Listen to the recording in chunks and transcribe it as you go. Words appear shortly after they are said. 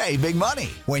Save big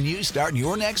money when you start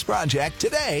your next project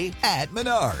today at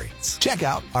Menards. Check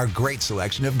out our great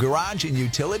selection of garage and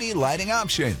utility lighting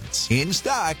options. In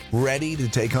stock, ready to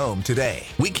take home today.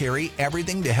 We carry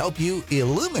everything to help you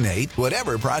illuminate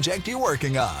whatever project you're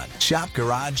working on. Shop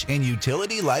garage and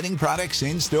utility lighting products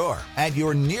in store at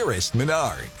your nearest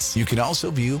Menards. You can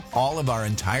also view all of our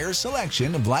entire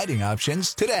selection of lighting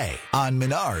options today on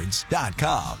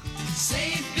Menards.com.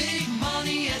 Save big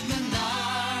money at Menards.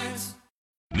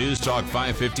 News Talk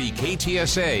 550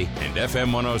 KTSA and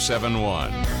FM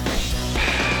 1071.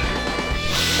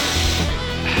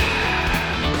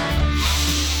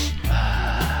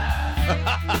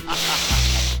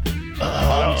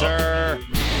 Hunter.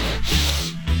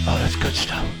 Oh, that's good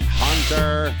stuff.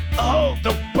 Hunter. Oh,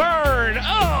 the burn.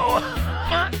 Oh,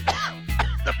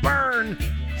 the burn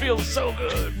feels so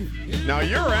good. Now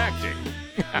you're acting.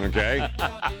 Okay.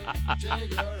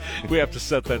 We have to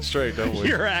set that straight, don't we?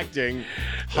 You're acting.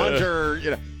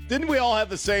 Hunter, didn't we all have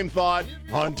the same thought?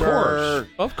 Hunter.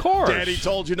 Of course. Daddy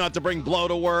told you not to bring blow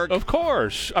to work. Of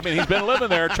course. I mean, he's been living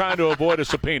there trying to avoid a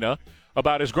subpoena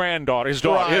about his granddaughter, his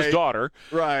daughter.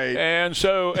 Right. And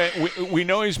so we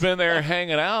know he's been there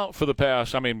hanging out for the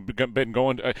past, been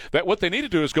going. What they need to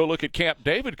do is go look at Camp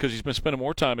David because he's been spending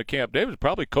more time at Camp David.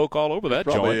 Probably coke all over that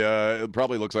joint. It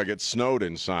probably looks like it snowed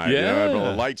inside.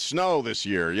 Yeah. Light snow this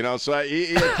year. So,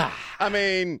 I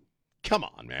mean, come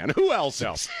on, man. Who else?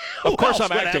 Of course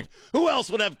I'm acting. Who else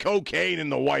would have cocaine in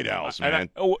the White House, man?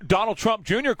 Donald Trump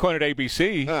Jr. according to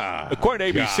ABC.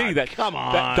 According to ABC, God, come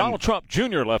on. that Donald Trump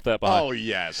Jr. left that behind. Oh,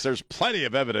 yes. There's plenty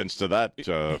of evidence to that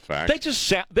fact. They just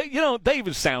sound, they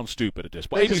even sound stupid at this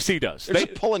point. ABC does. They're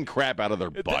just pulling crap out of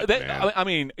their butt, man. I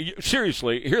mean,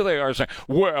 seriously, here they are saying,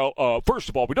 well, first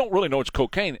of all, we don't really know it's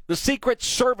cocaine. The Secret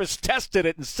Service tested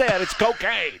it and said it's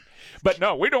cocaine. But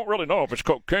no, we don't really know if it's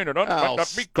cocaine or not. It might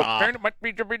not be cocaine. It might be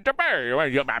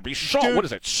it might be salt. Dude, what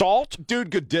is it? Salt?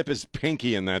 Dude could dip his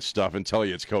pinky in that stuff and tell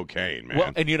you it's cocaine, man.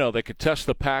 Well, and they could test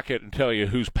the packet and tell you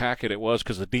whose packet it was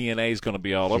because the DNA is going to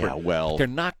be all over. Yeah, well, they're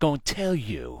not going to tell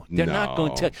you. They're No. not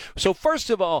going to tell you. So first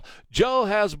of all, Joe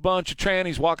has a bunch of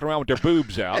trannies walking around with their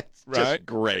boobs out. It's just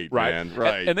great, right. man.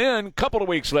 Right. And then a couple of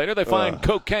weeks later, they find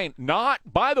cocaine. Not,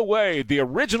 by the way, the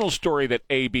original story that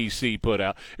ABC put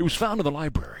out. It was found in the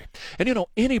library. And,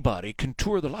 anybody can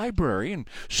tour the library. And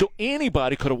so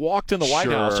anybody could have walked in the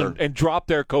White House and dropped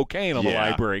their cocaine on the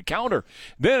library counter.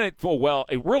 Then it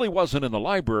really wasn't in the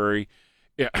library.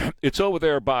 It's over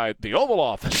there by the Oval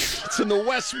Office. It's in the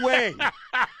West Wing.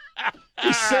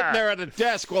 He's sitting there at a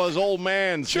desk while his old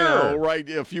man's, right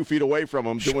a few feet away from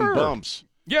him doing bumps.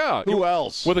 Yeah. Who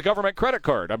else? With a government credit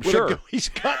card, I'm sure. He's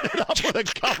cutting it up with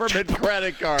a government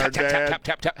credit card, man.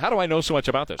 Tap. How do I know so much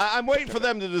about this? I'm waiting for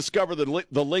them to discover that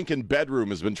the Lincoln bedroom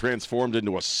has been transformed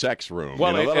into a sex room.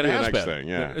 Well, that'll it be has the next been. thing.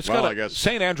 Yeah. It's well, got I guess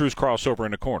St. Andrew's crossover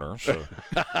in the corner. So.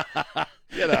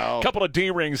 A couple of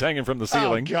D-rings hanging from the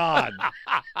ceiling. Oh, God.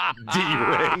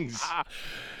 D-rings.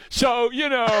 So,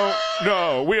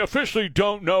 no, we officially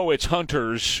don't know it's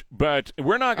Hunter's, but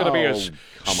we're not going to be as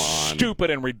stupid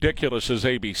and ridiculous as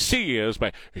ABC is.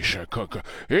 But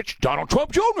it's Donald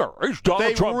Trump Jr. It's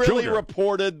Donald Trump Jr. They really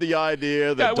reported the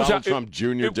idea that Donald Trump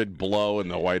Jr. did blow in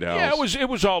the White House. Yeah, it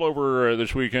was all over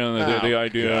this weekend, the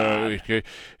idea.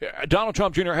 Donald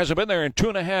Trump Jr. hasn't been there in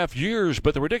 2.5 years,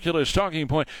 but the ridiculous talking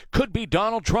point could be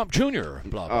Donald Trump Jr.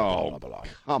 Blah, blah, blah, blah, blah.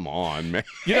 Come on, man.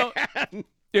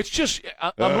 It's just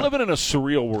I'm living in a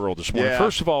surreal world this morning. Yeah.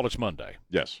 First of all, it's Monday.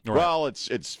 Yes. Right. Well, it's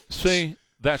see,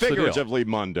 that's figuratively the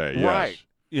deal. Monday. Yes. Right.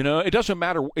 It doesn't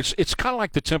matter. It's kind of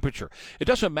like the temperature. It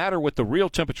doesn't matter what the real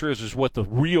temperature is what the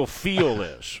real feel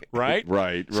is. Right.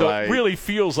 Right. So it really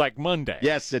feels like Monday.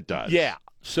 Yes, it does. Yeah.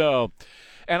 So.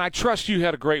 And I trust you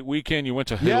had a great weekend. You went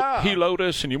to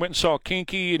Helotus, and you went and saw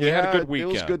Kinky, and you had a good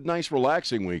weekend. It was a good, nice,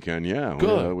 relaxing weekend, yeah.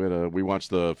 Good. We watched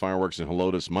the fireworks in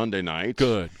Helotus Monday night.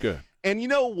 Good. And you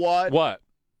know what? What?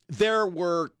 There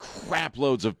were crap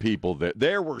loads of people there.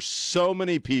 There were so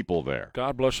many people there.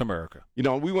 God bless America.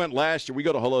 We went last year. We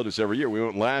go to Helotus every year. We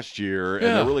went last year, and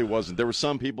there really wasn't. There were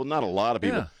some people, not a lot of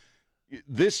people. Yeah.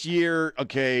 This year,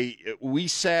 we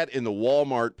sat in the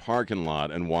Walmart parking lot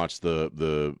and watched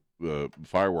the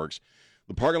fireworks.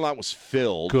 The parking lot was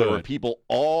filled. Good. There were people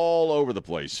all over the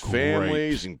place, Great.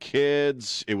 families and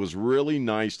kids. It was really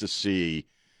nice to see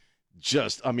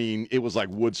just, I mean, it was like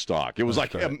Woodstock. It was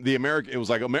like it was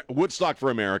like Woodstock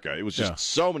for America. It was just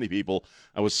so many people.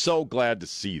 I was so glad to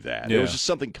see that. Yeah. It was just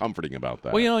something comforting about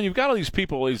that. Well, and you've got all these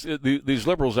people, these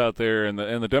liberals out there, and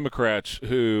the Democrats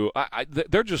who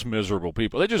they're just miserable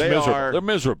people. They're just miserable. They're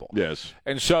miserable. Yes.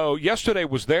 And so yesterday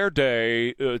was their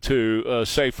day to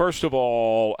say, first of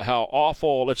all, how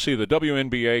awful. Let's see, the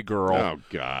WNBA girl. Oh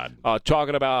God.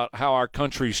 Talking about how our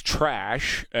country's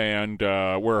trash and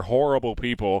we're horrible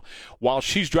people, while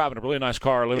she's driving a really nice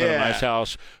car, living in a nice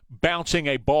house, bouncing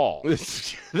a ball.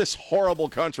 This horrible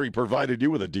country provided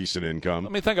you with a decent income. I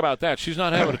mean, think about that. She's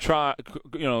not having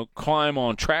to climb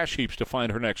on trash heaps to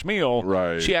find her next meal.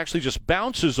 Right. She actually just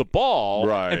bounces a ball,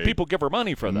 right. and people give her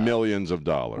money for that. Millions of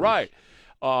dollars. Right.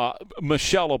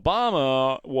 Michelle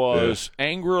Obama was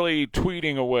angrily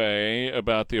tweeting away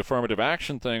about the affirmative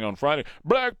action thing on Friday.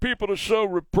 Black people are so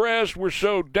repressed. We're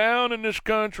so down in this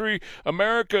country.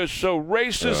 America is so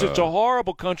racist. It's a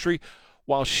horrible country.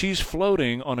 While she's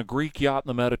floating on a Greek yacht in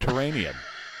the Mediterranean.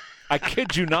 I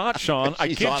kid you not, Sean. I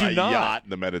kid you not. Yacht in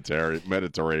the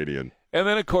Mediterranean. And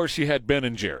then, of course, you had Ben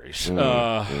and Jerry's. You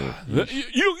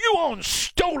own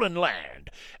stolen land,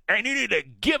 and you need to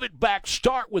give it back.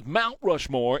 Start with Mount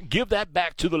Rushmore. Give that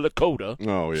back to the Lakota,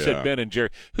 said Ben and Jerry,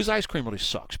 whose ice cream really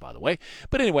sucks, by the way.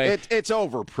 But anyway. It's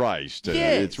overpriced.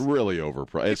 Yes. It's really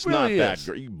overpriced. It's really not is.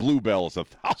 that great. Bluebell is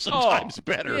 1,000 times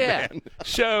better, man.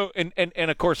 So, and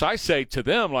of course, I say to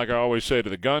them, like I always say to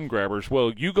the gun grabbers,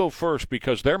 well, you go first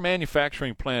because their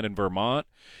manufacturing plant in Vermont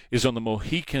is on the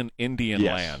Mohican Indian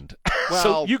land. Well,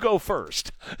 so you go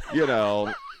first.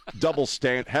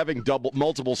 Having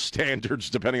multiple standards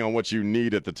depending on what you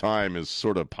need at the time is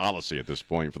sort of policy at this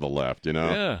point for the left,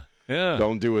 Yeah.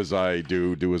 Don't do as I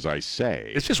do as I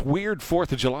say. It's just weird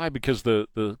 4th of July because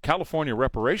the California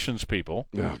reparations people,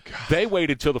 they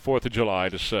waited till the 4th of July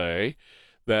to say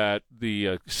that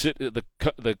the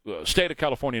state of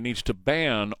California needs to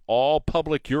ban all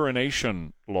public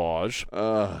urination laws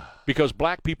because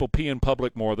black people pee in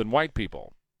public more than white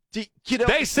people.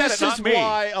 They said this it, not is me.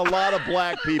 why a lot of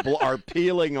black people are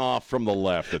peeling off from the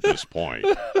left at this point.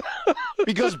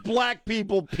 Because black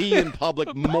people pee in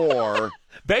public more.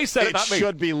 They said it, not me. It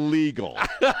should be legal.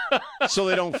 So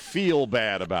they don't feel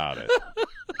bad about it.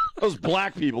 Those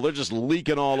black people, they're just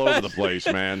leaking all over the place,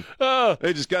 man.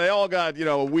 They all got,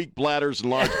 weak bladders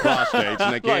and large prostates,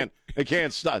 and they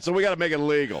can't stop. So we got to make it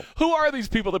legal. Who are these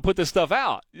people that put this stuff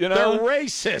out? They're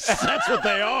racists. That's what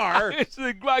they are. It's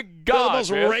like, my God, they're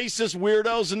the most racist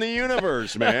weirdos in the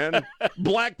universe, man.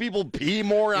 Black people pee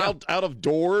more out of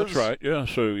doors. That's right. Yeah.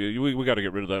 So we got to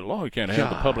get rid of that law. We can't have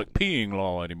the public peeing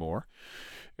law anymore.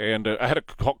 And I had a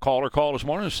caller call this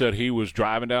morning and said he was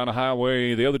driving down a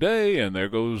highway the other day, and there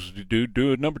goes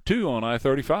dude number 2 on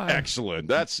I-35. Excellent.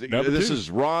 This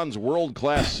is Ron's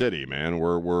world-class city, man.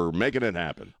 We're making it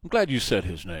happen. I'm glad you said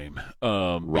his name.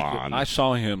 Ron. I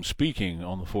saw him speaking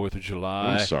on the 4th of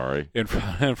July. I'm sorry. In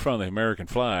front of the American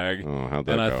flag. Oh, how'd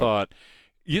that go? And I thought,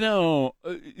 you know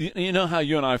how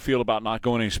you and I feel about not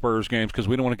going to any Spurs games because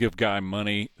we don't want to give Guy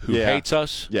money who hates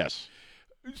us? Yes.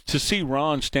 To see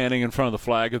Ron standing in front of the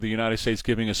flag of the United States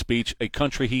giving a speech, a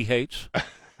country he hates,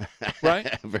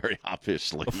 right? Very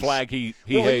obviously. A flag he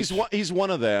hates. He's one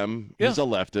of them. Yeah. He's a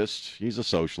leftist. He's a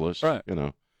socialist. Right.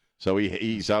 So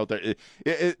he's out there.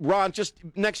 Ron, just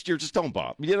next year, just don't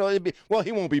bother. He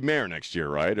won't be mayor next year,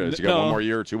 right? Has he got 1 more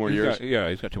year, 2 more years?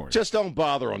 He's got 2 more years. Just don't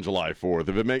bother on July 4th.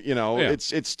 If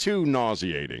it it's too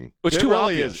nauseating. It's too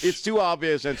obvious. It's too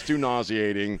obvious and it's too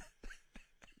nauseating.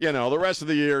 The rest of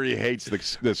the year he hates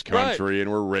this country,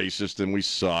 and we're racist and we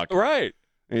suck. Right.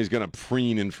 And he's going to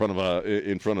preen in front of a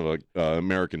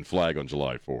American flag on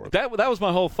July 4th. That was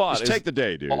my whole thought. Just take the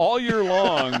day, dude. All year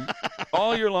long,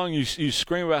 you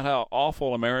scream about how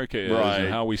awful America is and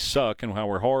how we suck and how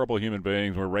we're horrible human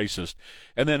beings, we're racist.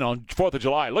 And then on 4th of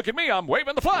July, look at me, I'm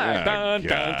waving the flag. Dun,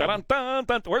 dun, dun, dun, dun,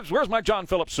 dun. Where's my John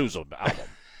Philip Sousa album?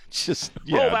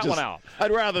 Roll that one out.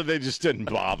 I'd rather they just didn't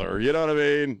bother. You know what I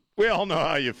mean? We all know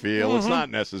how you feel. Mm-hmm. It's not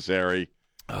necessary.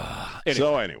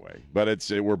 Anyway, but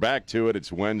we're back to it.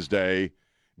 It's Wednesday.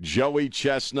 Joey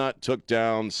Chestnut took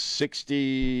down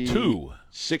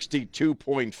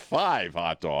 62.5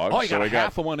 hot dogs. Oh, he got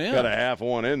half of one in. Got a half of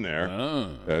one in there.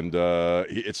 Oh. And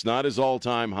it's not his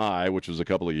all-time high, which was a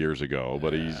couple of years ago,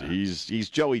 but he's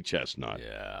Joey Chestnut.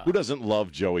 Yeah. Who doesn't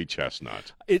love Joey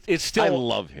Chestnut? It's still. I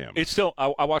love him. It's still.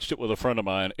 I watched it with a friend of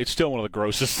mine. It's still one of the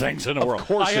grossest things in the world. Of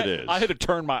course it is. I had to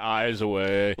turn my eyes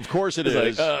away. Of course it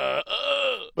is.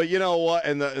 But you know what?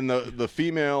 And the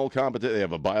female competition, they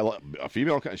have a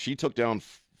female. She took down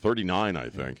 39, I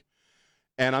think.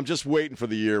 And I'm just waiting for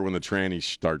the year when the trannies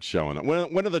start showing up.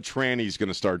 When are the trannies going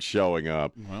to start showing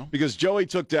up? Well, because Joey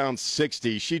took down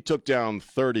 60. She took down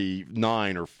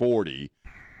 39 or 40.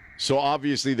 So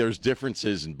obviously there's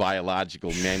differences in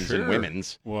biological men's and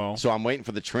women's. Well, so I'm waiting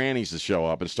for the trannies to show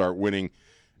up and start winning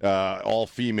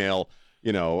all-female,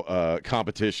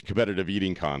 competition, competitive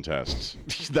eating contests.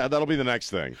 That'll be the next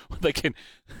thing. They can.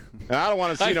 And I don't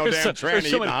want to see no damn tranny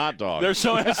eating a hot dog. There's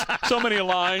so many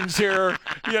lines here.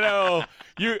 Are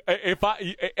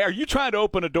you trying to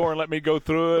open a door and let me go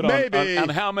through it Maybe. on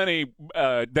how many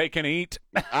they can eat?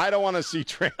 I don't want to see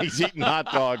trannies eating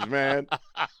hot dogs, man.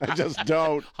 I just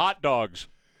don't. Hot dogs.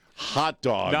 Hot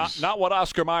dogs. Not what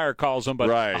Oscar Mayer calls them, but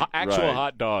actual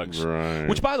hot dogs. Right.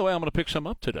 Which, by the way, I'm going to pick some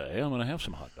up today. I'm going to have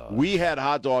some hot dogs. We had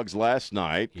hot dogs last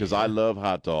night because I love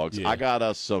hot dogs. Yeah. I got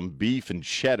us some beef and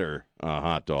cheddar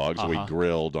hot dogs we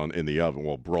grilled in the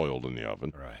oven, broiled in the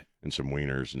oven. Right. And some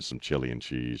wieners and some chili and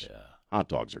cheese. Yeah. Hot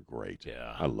dogs are great.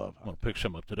 Yeah, I love I'm going to pick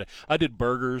some up today. I did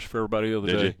burgers for everybody the other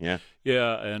day. Did you? Yeah.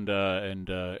 Yeah,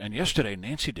 and yesterday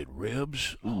Nancy did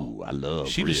ribs. Ooh, I love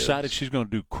She ribs. decided she's going to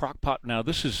do crock pot. Now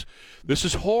this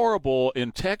is horrible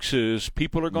in Texas.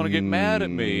 People are going to get mad at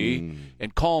me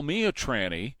and call me a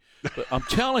tranny. But I'm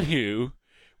telling you,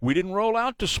 we didn't roll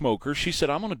out to smokers. She said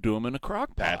I'm going to do them in a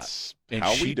crock pot. That's and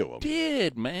how she we do them.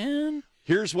 Did, man.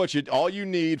 Here's what all you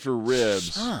need for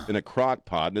ribs in a crock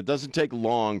pot, and it doesn't take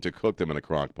long to cook them in a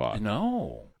crock pot.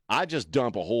 No. I just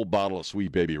dump a whole bottle of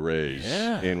Sweet Baby Ray's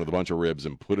in with a bunch of ribs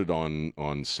and put it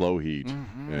on slow heat,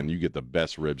 and you get the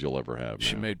best ribs you'll ever have.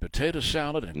 She man. made potato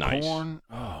salad and Nice. corn.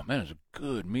 Oh, man, it was a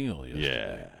good meal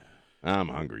yesterday. Yeah. I'm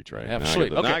hungry, Trey. Have Now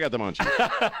sleep. I got the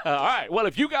munchies. All right. Well,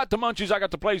 if you got the munchies, I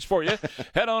got the place for you.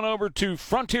 Head on over to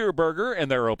Frontier Burger, and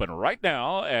they're open right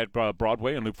now at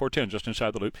Broadway and Loop 410, just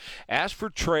inside the Loop. Ask for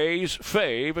Trey's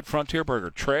Fave at Frontier Burger.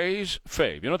 Trey's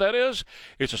Fave. You know what that is?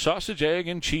 It's a sausage, egg,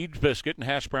 and cheese biscuit and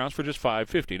hash browns for just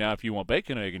 $5.50. Now, if you want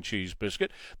bacon, egg, and cheese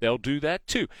biscuit, they'll do that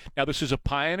too. Now, this is a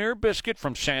Pioneer biscuit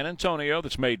from San Antonio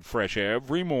that's made fresh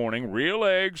every morning. Real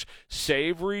eggs,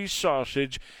 savory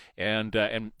sausage. And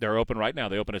they're open right now.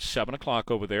 They open at 7 o'clock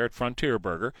over there at Frontier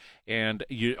Burger. And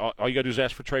all you got to do is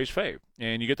ask for Trey's Fave.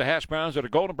 And you get the hash browns that are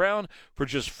golden brown for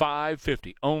just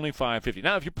 $5.50. Only $5.50.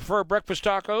 Now, if you prefer breakfast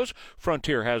tacos,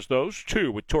 Frontier has those,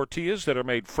 too, with tortillas that are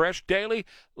made fresh daily.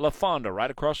 La Fonda, right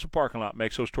across the parking lot,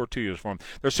 makes those tortillas for them.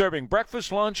 They're serving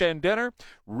breakfast, lunch, and dinner.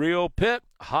 Real pit,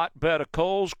 hot bed of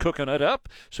coals, cooking it up.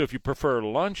 So if you prefer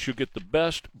lunch, you get the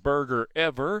best burger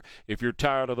ever. If you're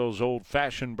tired of those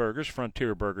old-fashioned burgers,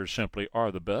 Frontier Burgers simply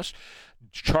are the best.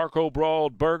 Charcoal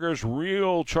broiled burgers,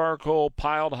 real charcoal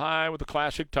piled high with the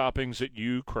classic toppings that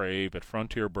you crave at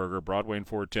Frontier Burger, Broadway and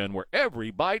 410, where every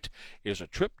bite is a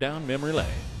trip down memory lane.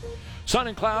 Sun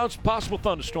and clouds, possible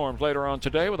thunderstorms later on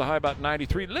today with a high about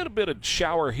 93. A little bit of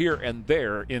shower here and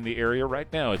there in the area right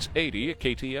now. It's 80 at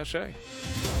KTSA.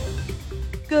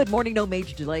 Good morning. No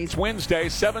major delays. It's Wednesday,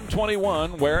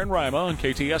 7:21. Ware and Rima on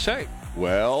KTSA.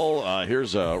 Well,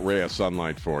 here's a ray of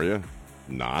sunlight for you.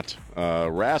 Not.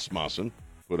 Rasmussen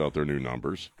put out their new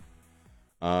numbers.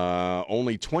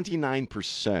 Only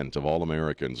 29% of all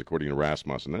Americans, according to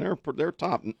Rasmussen, and they're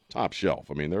top shelf.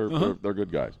 I mean, they're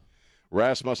good guys.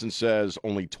 Rasmussen says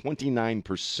only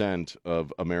 29%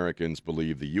 of Americans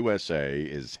believe the USA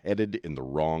is headed in the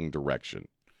wrong direction.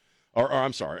 Or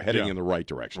I'm sorry, heading in the right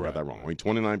direction. Got that wrong. Only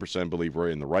 29% believe we're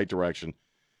in the right direction.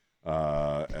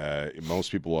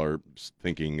 Most people are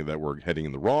thinking that we're heading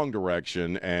in the wrong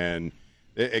direction, and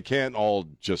it can't all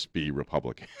just be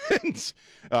Republicans.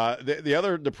 The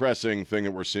other depressing thing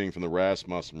that we're seeing from the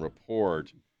Rasmussen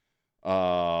report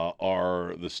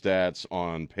are the stats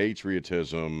on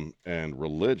patriotism and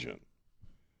religion.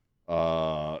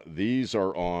 These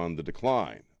are on the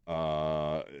decline.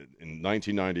 In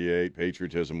 1998,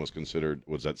 patriotism was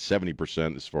at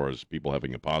 70% as far as people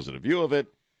having a positive view of it.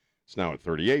 It's now at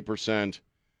 38%.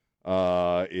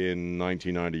 In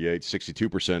 1998,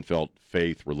 62% felt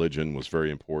faith, religion was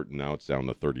very important. Now it's down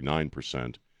to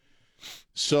 39%.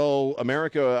 So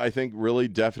America, I think, really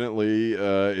definitely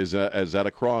is at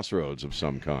a crossroads of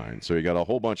some kind. So you got a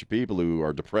whole bunch of people who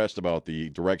are depressed about the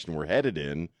direction we're headed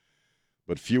in,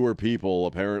 but fewer people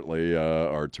apparently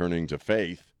are turning to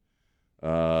faith.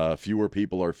 Fewer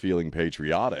people are feeling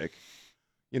patriotic.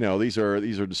 You know, these are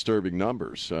disturbing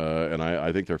numbers, and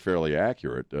I think they're fairly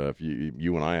accurate. If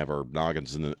you and I have our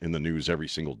noggins in the news every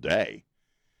single day,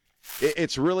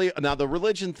 it's really now the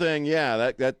religion thing.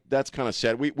 Yeah, that's kind of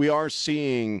sad. We are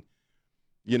seeing,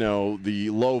 you know, the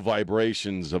low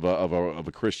vibrations of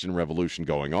a Christian revolution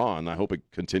going on. I hope it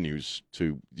continues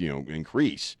to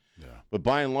increase. Yeah. But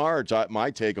by and large,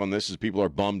 my take on this is people are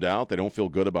bummed out. They don't feel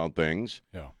good about things.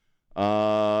 Yeah.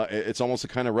 it's almost a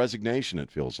kind of resignation,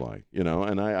 it feels like,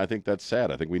 and I think that's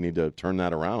sad. I think we need to turn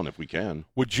that around if we can.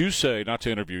 Would you say, not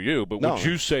to interview you, but would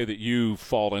you say that you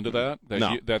fall into that?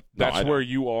 No. That's where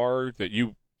you are, that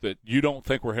you don't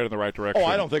think we're headed in the right direction? Oh,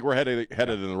 I don't think we're headed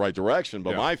in the right direction,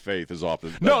 but my faith is off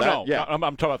the... No.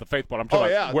 I'm talking about the faith part. I'm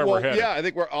talking about where we're headed. Yeah, I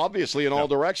think we're obviously in all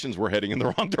directions we're heading in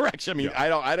the wrong direction. I mean,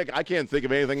 I can't think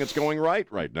of anything that's going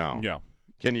right now. Yeah.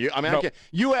 Can you? I mean,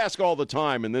 you ask all the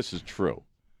time, and this is true.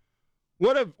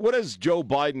 What has Joe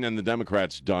Biden and the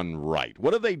Democrats done right?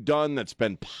 What have they done that's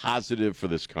been positive for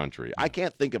this country? I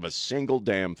can't think of a single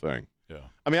damn thing. Yeah.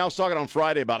 I mean, I was talking on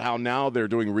Friday about how now they're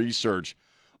doing research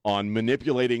on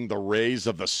manipulating the rays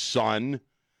of the sun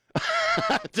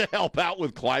to help out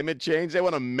with climate change. They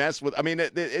want to mess with. I mean,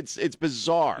 it's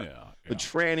bizarre. Yeah. The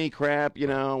tranny crap,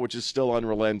 which is still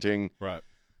unrelenting. Right.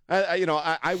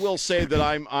 I will say that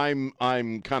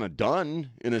I'm kind of done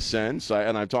in a sense,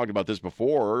 and I've talked about this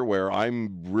before, where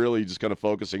I'm really just kind of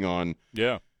focusing on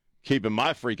keeping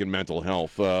my freaking mental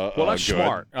health. Well, that's good,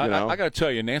 smart. I got to tell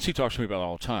you, Nancy talks to me about it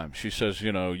all the time. She says,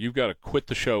 you've got to quit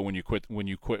the show when you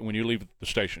leave the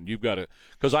station. You've got to,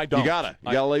 because I don't. You gotta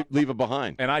leave it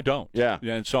behind, and I don't. Yeah,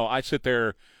 and so I sit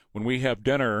there when we have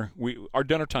dinner. Our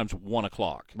dinner time's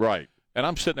 1:00. Right. And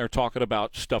I'm sitting there talking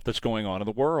about stuff that's going on in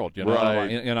the world,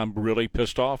 Right. and I'm really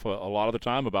pissed off a lot of the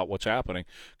time about what's happening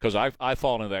because I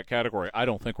fall into that category. I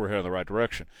don't think we're heading in the right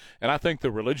direction. And I think the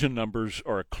religion numbers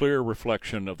are a clear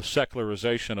reflection of the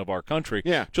secularization of our country.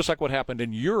 Yeah. Just like what happened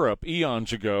in Europe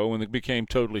eons ago when it became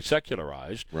totally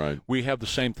secularized. Right. We have the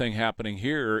same thing happening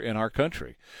here in our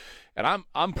country. And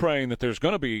I'm praying that there's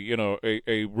going to be,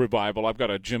 a revival. I've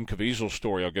got a Jim Caviezel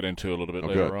story I'll get into a little bit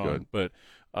later on. Good. But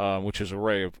which is a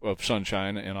ray of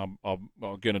sunshine, and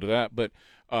I'll get into that. But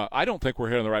I don't think we're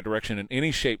heading in the right direction in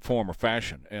any shape, form, or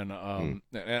fashion. And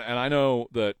I know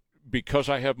that because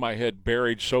I have my head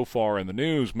buried so far in the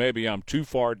news, maybe I'm too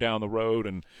far down the road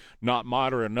and not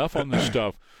moderate enough on this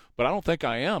stuff. But I don't think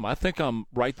I am. I think I'm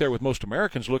right there with most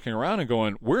Americans looking around and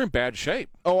going, we're in bad shape.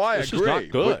 Oh, I agree. This is not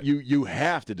good. But you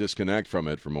have to disconnect from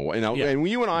it from a while. And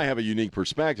you and I have a unique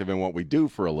perspective in what we do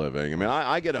for a living. I mean,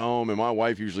 I get home, and my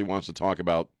wife usually wants to talk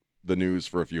about the news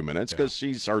for a few minutes because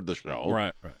she's heard the show.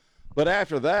 Right. But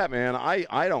after that, man,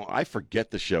 I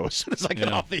forget the show as soon as I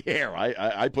get off the air.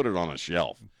 I put it on a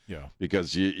shelf. Yeah.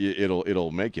 Because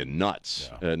it'll make you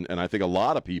nuts. Yeah. And I think a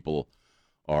lot of people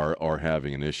are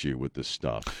having an issue with this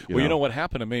stuff. You know what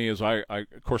happened to me is I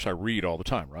of course I read all the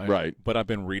time, right? Right. But I've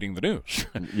been reading the news.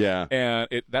 Yeah. And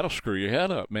that'll screw your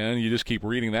head up, man. You just keep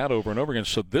reading that over and over again.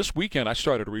 So this weekend I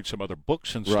started to read some other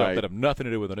books and stuff that have nothing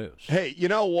to do with the news. Hey, you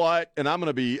know what? And I'm going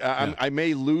to be I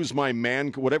may lose my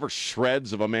whatever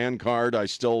shreds of a man card I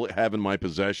still have in my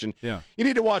possession. Yeah. You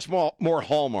need to watch more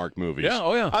Hallmark movies. Yeah,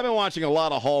 oh yeah. I've been watching a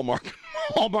lot of Hallmark.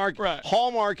 Right.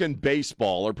 Hallmark and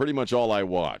baseball are pretty much all I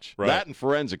watch. Right. That and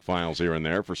Forensic Files here and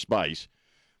there for spice.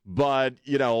 But,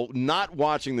 not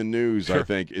watching the news, I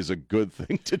think, is a good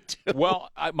thing to do. Well,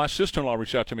 my sister-in-law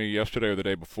reached out to me yesterday or the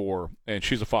day before, and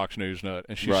she's a Fox News nut,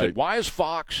 and she said, why is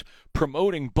Fox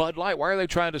promoting Bud Light? Why are they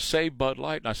trying to save Bud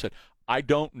Light? And I said, I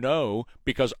don't know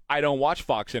because I don't watch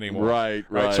Fox anymore. Right.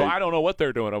 So I don't know what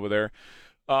they're doing over there.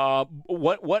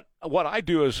 What I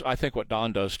do is I think what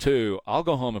Don does too. I'll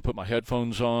go home and put my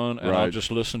headphones on and I'll just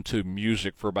listen to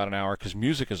music for about an hour because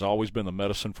music has always been the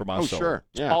medicine for my soul. Sure.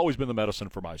 Yeah. It's always been the medicine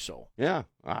for my soul. Yeah.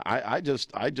 I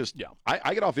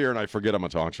get off the air and I forget I'm a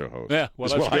talk show host. Yeah. Well,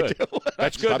 that's good. I do.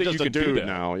 That's good I'm that just you a can dude do that.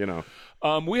 now.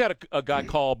 We had a guy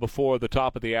call before the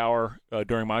top of the hour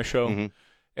during my show,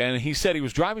 and he said he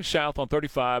was driving south on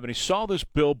 35 and he saw this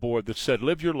billboard that said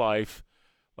 "Live your life."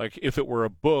 Like if it were a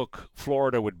book,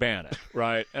 Florida would ban it,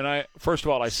 right? And first of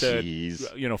all, I said,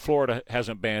 Florida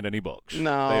hasn't banned any books.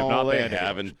 No, they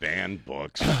haven't banned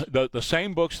books. The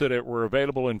same books that were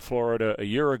available in Florida a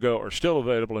year ago are still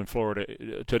available in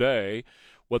Florida today.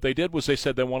 What they did was they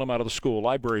said they want them out of the school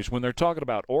libraries when they're talking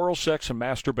about oral sex and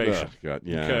masturbation.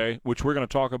 Okay, which we're going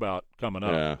to talk about coming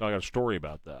up. Yeah. I got a story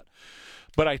about that.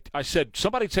 But I said,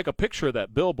 somebody take a picture of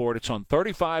that billboard. It's on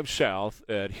 35 South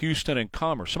at Houston and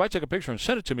Commerce. Somebody take a picture and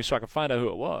send it to me so I can find out who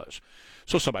it was.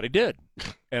 So somebody did.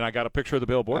 And I got a picture of the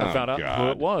billboard. I found out who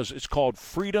it was. It's called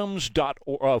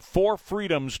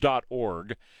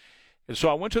forfreedoms.org. And so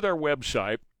I went to their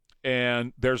website,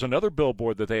 and there's another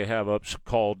billboard that they have up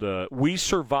called We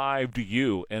Survived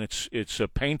You, and it's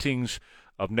paintings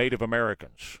of Native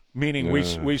Americans, meaning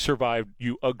we survived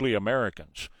you ugly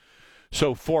Americans.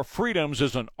 So For Freedoms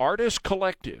is an artist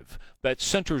collective that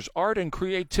centers art and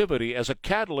creativity as a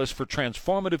catalyst for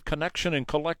transformative connection and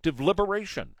collective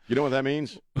liberation. You know what that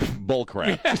means?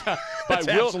 Bullcrap. By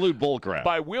Absolute bullcrap.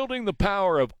 By wielding the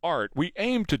power of art, we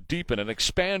aim to deepen and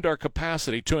expand our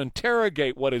capacity to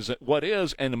interrogate what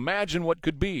is and imagine what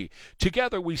could be.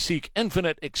 Together we seek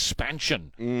infinite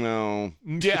expansion. No.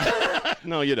 Yeah.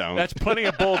 No, you don't. That's plenty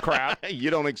of bullcrap. You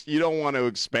don't want to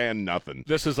expand nothing.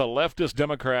 This is a leftist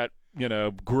Democrat,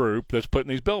 group that's putting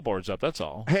these billboards up. That's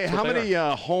all. Hey, That's how what they many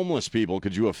are. Homeless people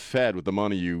could you have fed with the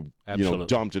money you Absolutely.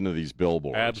 dumped into these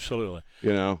billboards? Absolutely.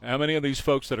 How many of these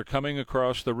folks that are coming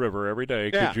across the river every day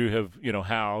could you have,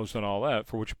 housed and all that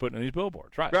for what you're putting in these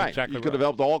billboards? Right. Right. Exactly. You could have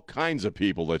helped all kinds of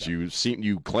people that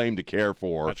you claim to care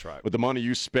for. That's right. With the money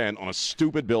you spent on a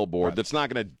stupid billboard that's not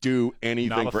going to do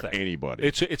anything for anybody.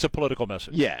 It's a political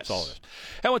message. Yes. That's all it is.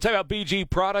 And we'll tell you about BG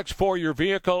products for your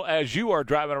vehicle as you are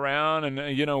driving around. And,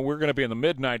 we're going to be in the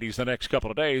mid-90s the next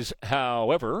couple of days.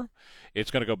 However,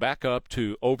 it's going to go back up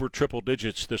to over triple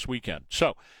digits this weekend.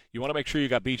 So you want to make sure you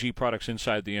got BG products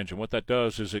inside the engine. What that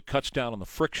does is it cuts down on the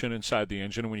friction inside the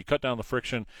engine. And when you cut down the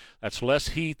friction, that's less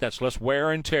heat, that's less wear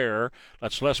and tear,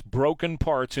 that's less broken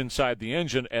parts inside the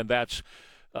engine, and that's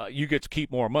you get to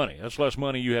keep more money. That's less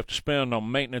money you have to spend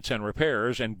on maintenance and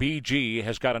repairs, and BG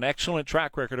has got an excellent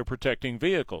track record of protecting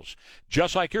vehicles,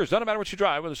 just like yours. Doesn't matter what you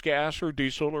drive, whether it's gas or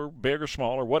diesel or big or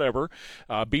small or whatever.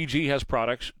 BG has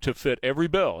products to fit every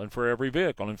bill and for every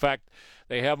vehicle. In fact,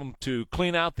 they have them to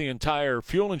clean out the entire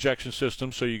fuel injection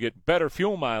system so you get better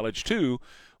fuel mileage, too,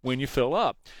 when you fill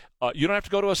up. You don't have to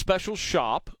go to a special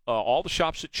shop. All the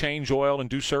shops that change oil and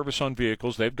do service on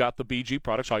vehicles, they've got the BG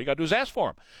products. All you got to do is ask for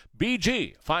them.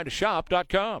 BG,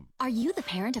 findashop.com. Are you the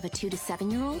parent of a 2 to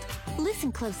 7-year-old?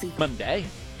 Listen closely. Monday.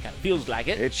 Kind of feels like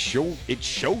it. It sure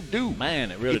do.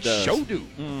 Man, it really does. It sure do.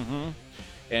 Mm-hmm.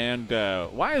 And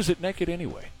why is it naked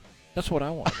anyway? That's what I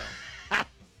want to know.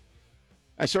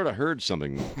 I sort of heard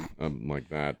something like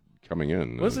that coming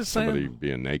in. What's it saying? Somebody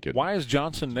being naked. Why is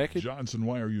Johnson naked? Johnson,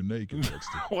 why are you naked?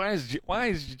 Why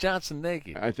is Johnson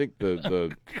naked? I think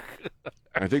the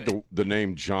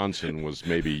name Johnson was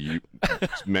maybe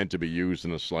meant to be used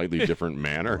in a slightly different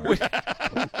manner.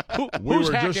 Who's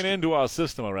hacking into our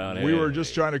system around here? We were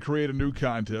just trying to create a new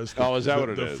contest. Oh, is that what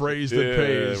it is? is? The phrase that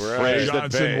pays. Right. Phrase that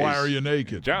Johnson, pays. why are you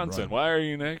naked? Johnson, why are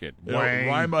you naked?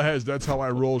 Rima has, that's how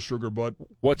I roll, sugar butt.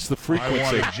 What's the I frequency?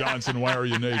 wanted Johnson, why are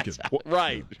you naked?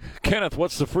 Right. Kenneth,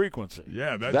 what's the frequency?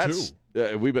 Yeah, That's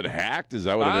too. we've been hacked. Is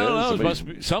that what it is? I don't know. It Somebody must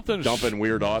be something's dumping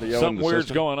weird audio. Something in the weird's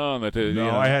system? going on.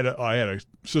 No, I had a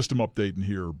system update in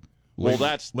here. Late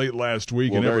last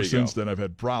week, and ever since then I've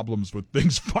had problems with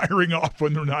things firing off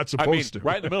when they're not supposed to.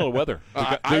 Right in the middle of weather.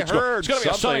 I heard it's going to be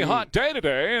a sunny, something- hot day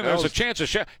today, and there's a chance of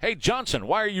Hey, Johnson,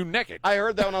 why are you naked? I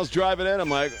heard that when I was driving in. I'm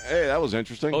like, hey, that was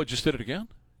interesting. Oh, just did it again?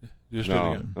 Just did it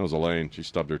No, again? that was Elaine. She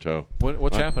stubbed her toe.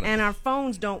 What's happening? And our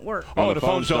phones don't work. Oh, the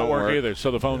phones don't work either,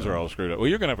 so the phones are all screwed up. Well,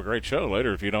 you're going to have a great show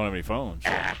later if you don't have any phones. So.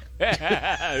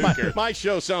 Who cares? My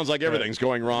show sounds like everything's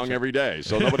going wrong every day,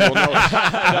 so nobody will know. It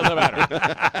doesn't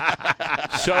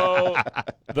matter. So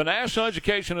the National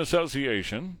Education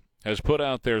Association has put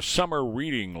out their summer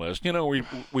reading list.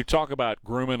 We talk about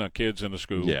grooming of kids in the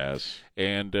school. Yes.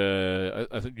 And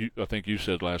I think you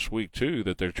said last week, too,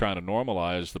 that they're trying to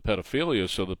normalize the pedophilia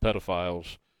so the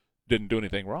pedophiles didn't do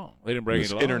anything wrong. They didn't break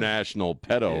any laws. International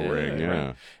pedo ring, yeah.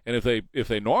 Right. And if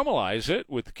they normalize it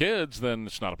with the kids, then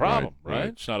it's not a problem, right?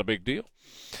 It's not a big deal.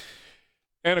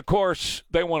 And, of course,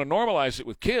 they want to normalize it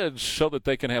with kids so that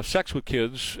they can have sex with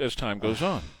kids as time goes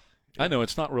on. I know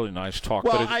it's not really nice talk,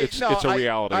 but it's a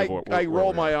reality of what I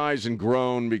roll my at. eyes and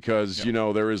groan because,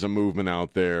 there is a movement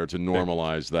out there to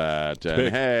normalize that.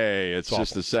 And, hey, it's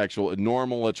just a sexual,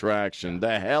 normal attraction.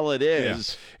 The hell it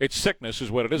is. Yeah. It's sickness is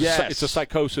what it is. Yes. It's a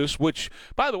psychosis, which,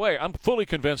 by the way, I'm fully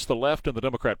convinced the left and the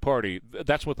Democrat Party,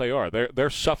 that's what they are. They're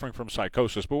suffering from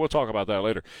psychosis, but we'll talk about that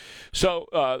later.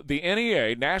 So the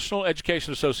NEA, National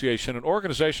Education Association, an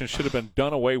organization should have been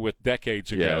done away with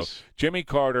decades ago. Yes. Jimmy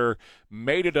Carter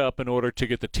made it up in order to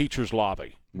get the teachers'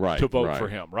 lobby to vote for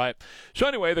him, right? So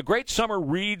anyway, the Great Summer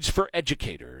Reads for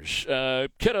Educators. Young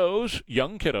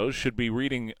kiddos should be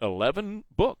reading 11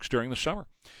 books during the summer.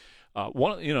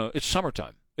 It's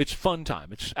summertime. It's fun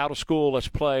time. It's out of school. Let's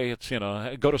play. It's,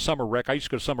 go to summer rec. I used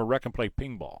to go to summer rec and play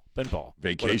pinball.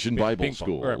 Vacation Bible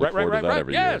school. Right.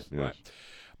 Every year. Yes. Right.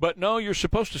 But no, you're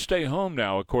supposed to stay home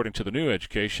now, according to the new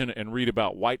education, and read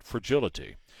about white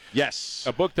fragility. Yes.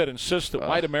 A book that insists that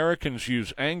white Americans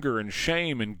use anger and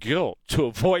shame and guilt to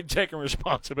avoid taking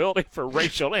responsibility for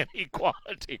racial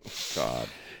inequality. God.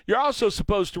 You're also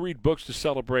supposed to read books to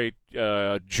celebrate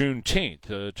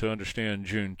Juneteenth, to understand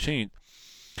Juneteenth.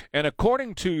 And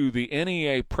according to the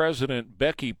NEA president,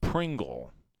 Becky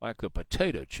Pringle, like the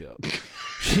potato chip,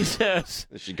 she says...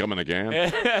 Is she coming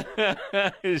again?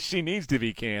 She needs to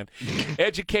be canned.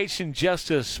 Education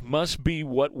justice must be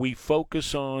what we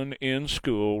focus on in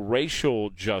school. Racial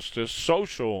justice,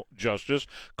 social justice,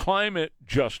 climate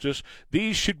justice.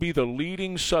 These should be the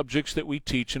leading subjects that we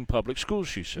teach in public schools,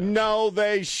 she says. No,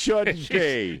 they shouldn't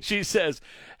be. She says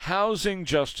housing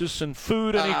justice and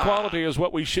food inequality is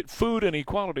what we should... Food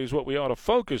inequality is what we ought to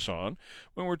focus on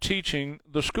when we're teaching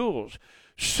the schools.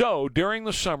 So during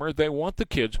the summer, they want the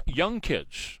kids, young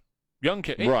kids.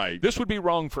 Right. This would be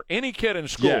wrong for any kid in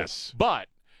school. Yes. But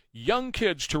young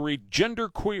kids to read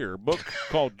Genderqueer, book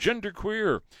called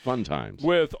Genderqueer. Fun times.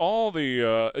 With all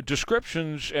the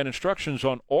descriptions and instructions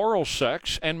on oral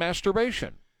sex and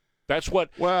masturbation. That's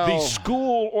what the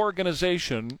school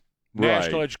organization,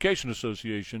 National Education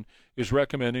Association, is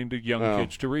recommending to young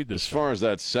kids to read this. As far as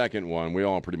that second one, we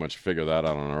all pretty much figure that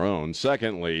out on our own.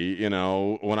 Secondly,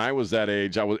 when I was that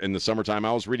age, I was in the summertime,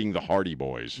 I was reading the Hardy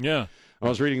Boys. Yeah. I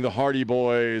was reading the Hardy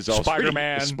Boys.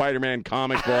 Spider-Man. Spider-Man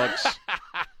comic books.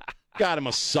 God, it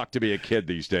must suck to be a kid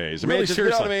these days. I mean, really, just,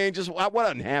 seriously. You know what I mean? Just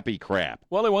what unhappy crap.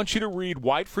 Well, they want you to read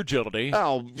White Fragility.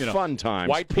 Oh, fun times.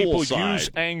 White people Poolside. use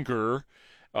anger,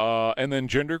 and then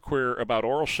Genderqueer about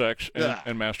oral sex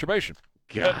and masturbation.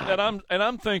 God. And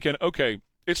I'm thinking, okay,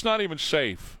 it's not even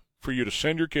safe for you to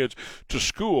send your kids to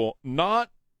school, not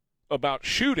about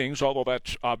shootings, although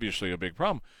that's obviously a big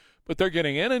problem, but they're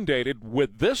getting inundated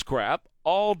with this crap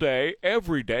all day,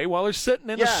 every day, while they're sitting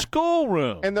in a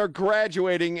schoolroom. And they're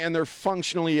graduating, and they're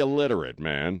functionally illiterate,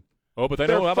 man. Oh, but they're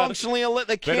know functionally illiterate.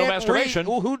 They can't know masturbation.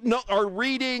 Are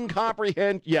reading,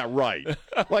 comprehend. Yeah, right.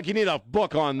 Like you need a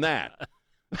book on that.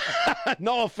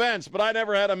 No offense, but I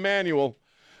never had a manual.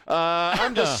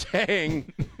 I'm just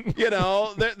saying, you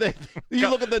look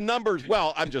at the numbers.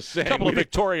 Well, I'm just saying. A couple of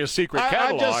Victoria's Secret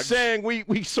catalogs. I'm just saying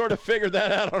we sort of figured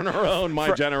that out on our own,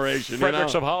 my generation.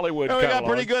 Fredericks of Hollywood and we got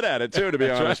pretty good at it, too, to be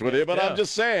honest with you. But I'm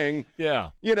just saying,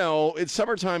 it's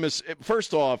summertime is,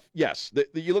 first off, yes,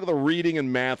 you look at the reading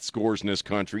and math scores in this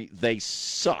country, they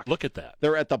suck. Look at that.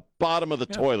 They're at the bottom of the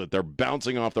toilet. They're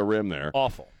bouncing off the rim there.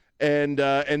 Awful.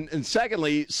 And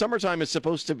secondly, summertime is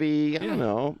supposed to be, I don't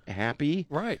know, happy.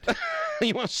 Right.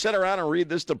 You want to sit around and read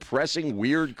this depressing,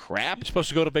 weird crap? You're supposed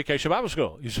to go to Vacation Bible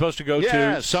School. You're supposed to go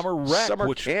to summer rec.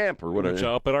 Summer camp or whatever. Which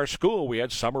up at our school, we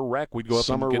had summer rec. We'd go up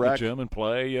and get in the gym and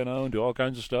play, and do all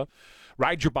kinds of stuff.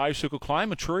 Ride your bicycle,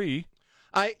 climb a tree.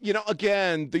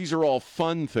 Again, these are all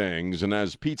fun things, and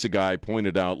as Pizza Guy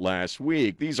pointed out last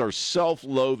week, these are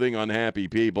self-loathing, unhappy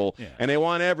people, and they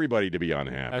want everybody to be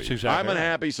unhappy. That's exactly I'm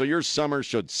unhappy, so your summer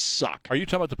should suck. Are you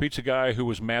talking about the pizza guy who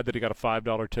was mad that he got a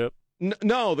 $5 tip?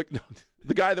 No,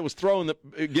 the guy that was throwing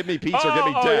the give me pizza or give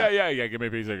me death. Yeah, give me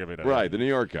pizza, give me death. Right, the New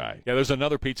York guy. Yeah, there's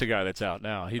another pizza guy that's out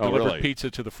now. He delivered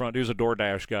pizza to the front. He was a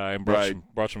DoorDash guy and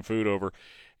brought some food over.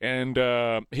 And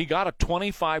he got a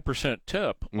 25%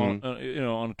 tip on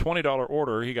a $20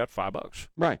 order. He got $5.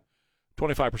 Right,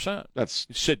 25%.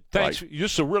 He said, thanks. Right.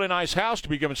 This is a really nice house to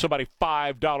be giving somebody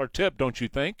 $5 tip, don't you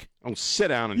think? Oh, sit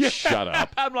down and shut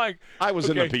up. I'm like, I was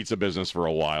in the pizza business for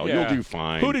a while. Yeah. You'll do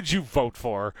fine. Who did you vote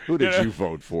for? Who did you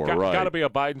vote for? Right. Got to be a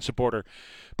Biden supporter.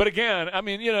 But again, I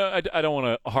mean, I don't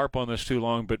want to harp on this too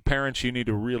long, but parents, you need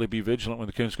to really be vigilant when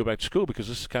the kids go back to school because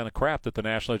this is the kind of crap that the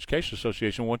National Education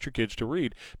Association wants your kids to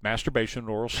read: masturbation and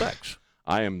oral sex.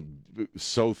 I am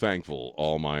so thankful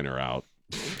all mine are out.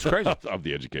 It's crazy. of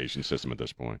the education system at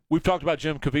this point. We've talked about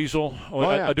Jim Caviezel.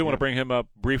 I do want to bring him up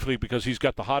briefly because he's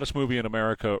got the hottest movie in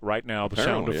America right now, The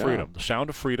Sound of Freedom. The Sound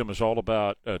of Freedom is all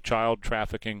about child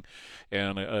trafficking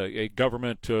and a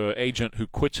government agent who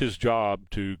quits his job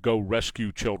to go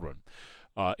rescue children.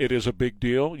 It is a big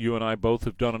deal. You and I both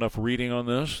have done enough reading on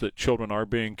this that children are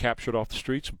being captured off the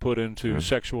streets and put into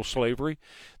sexual slavery.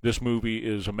 This movie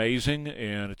is amazing,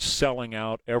 and it's selling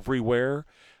out everywhere,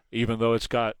 even though it's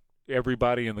got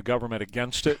everybody in the government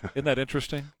against it. Isn't that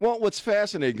interesting? Well, what's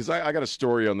fascinating, because I got a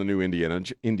story on the new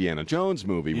Indiana Jones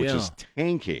movie, which is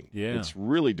tanking. Yeah. It's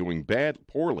really doing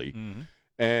poorly. Mm-hmm.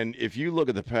 And if you look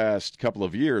at the past couple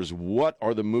of years, what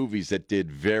are the movies that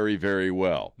did very, very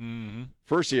well? Mm-hmm.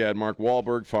 First, you had Mark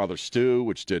Wahlberg, Father Stu,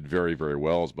 which did very, very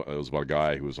well. It was about a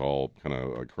guy who was all kind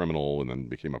of a criminal and then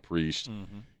became a priest.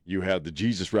 Mm-hmm. You had The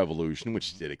Jesus Revolution,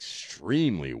 which did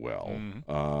extremely well,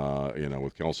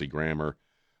 with Kelsey Grammer.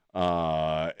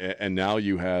 And now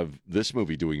you have this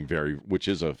movie doing which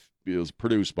is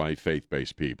produced by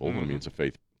faith-based people. Mm-hmm. I mean, it's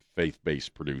a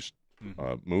faith-based produced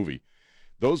movie.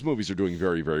 Those movies are doing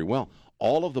very, very well.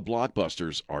 All of the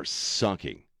blockbusters are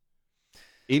sucking.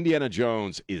 Indiana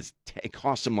Jones it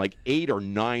cost them like $800 or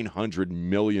 $900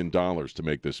 million to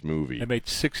make this movie. They made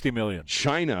 $60 million.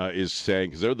 China is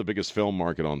saying, because they're the biggest film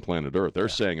market on planet Earth, they're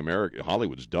saying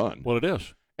Hollywood's done. Well, it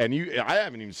is. And I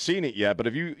haven't even seen it yet, but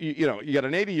if you got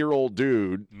an 80-year-old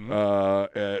dude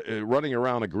running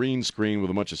around a green screen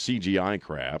with a bunch of CGI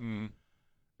crap.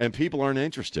 And people aren't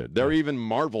interested. They're even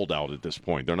Marveled out at this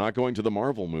point. They're not going to the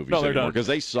Marvel movies anymore because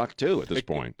they suck too at this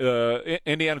point.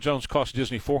 Indiana Jones cost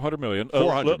Disney $400 million.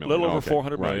 Little over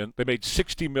 $400 million. Right. They made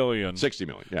 $60 million. $60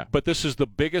 million, yeah. But this is the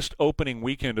biggest opening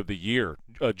weekend of the year.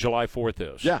 July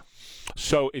 4th is. Yeah.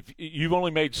 So if you've only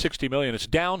made $60 million, it's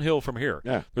downhill from here.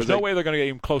 Yeah. There's no way they're going to get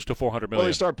even close to $400 million. Well,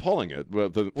 they start pulling it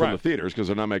from the theaters because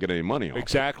they're not making any money off it.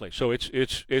 Exactly. So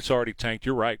it's already tanked.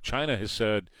 You're right. China has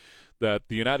said that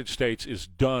the United States is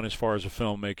done as far as a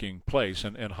filmmaking place,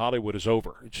 and Hollywood is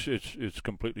over. It's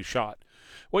completely shot.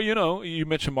 Well, you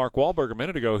mentioned Mark Wahlberg a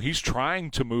minute ago. He's trying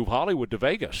to move Hollywood to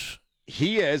Vegas.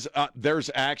 He is.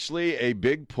 There's actually a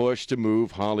big push to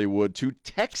move Hollywood to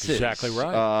Texas. Exactly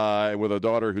right. With a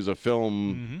daughter who's a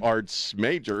film arts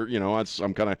major.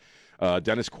 I'm kind of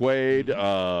Dennis Quaid.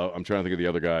 I'm trying to think of the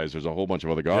other guys. There's a whole bunch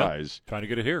of other guys. Trying to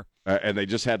get it here. And they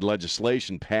just had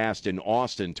legislation passed in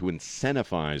Austin to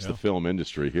incentivize the film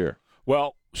industry here.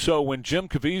 Well, so when Jim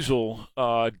Caviezel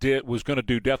was going to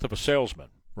do Death of a Salesman,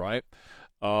 right?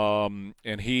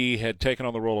 And he had taken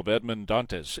on the role of Edmond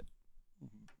Dantes,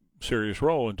 serious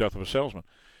role in Death of a Salesman.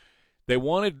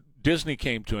 Disney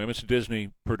came to him. It's a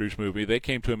Disney-produced movie. They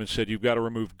came to him and said, you've got to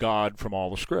remove God from all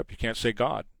the script. You can't say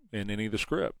God in any of the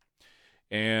script.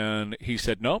 And he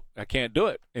said, nope, I can't do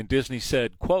it. And Disney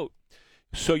said, quote,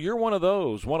 so you're one of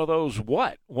those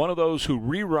what? One of those who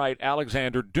rewrite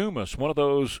Alexander Dumas, one of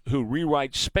those who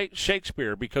rewrite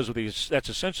Shakespeare because of these. That's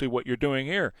essentially what you're doing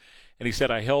here. And he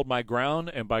said, I held my ground,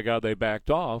 and by God, they backed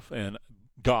off. And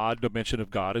the mention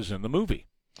of God is in the movie.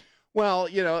 Well,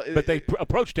 but they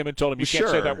approached him and told him, you can't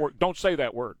say that word. Don't say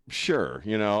that word. Sure.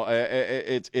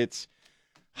 It's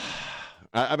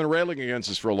I've been railing against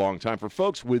this for a long time. For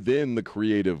folks within the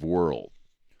creative world,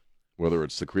 whether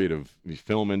it's the creative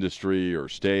film industry or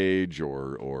stage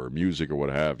or music or what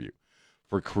have you,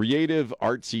 for creative,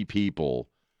 artsy people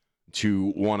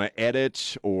to want to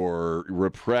edit or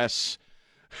repress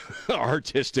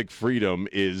artistic freedom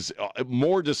is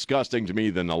more disgusting to me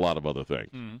than a lot of other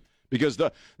things. Because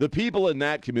the people in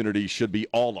that community should be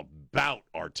all about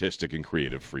artistic and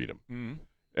creative freedom.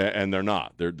 And they're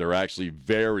not. They're actually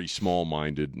very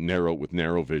small-minded,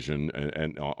 narrow vision,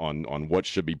 and on what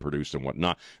should be produced and what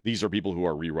not. These are people who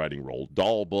are rewriting Roald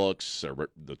Dahl books,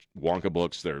 the Wonka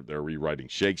books. They're rewriting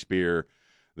Shakespeare.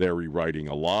 They're rewriting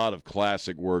a lot of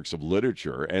classic works of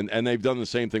literature, and they've done the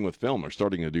same thing with film. They're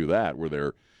starting to do that, where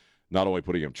they're not only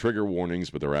putting up trigger warnings,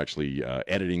 but they're actually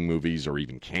editing movies or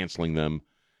even canceling them.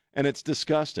 And it's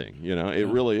disgusting, It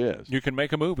really is. You can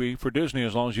make a movie for Disney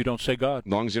as long as you don't say God. As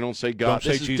long as you don't say God.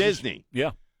 This is Disney.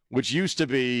 Yeah. Which used to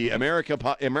be American,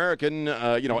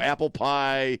 apple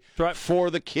pie, right, for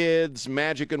the kids,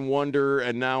 magic and wonder,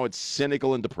 and now it's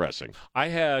cynical and depressing. I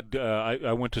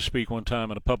went to speak one time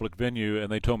in a public venue,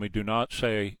 and they told me, do not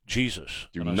say Jesus.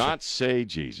 Do not say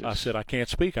Jesus. I said, I can't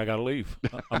speak. I got to leave.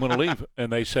 I'm going to leave.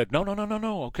 And they said, no.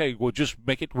 Okay, well, just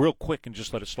make it real quick and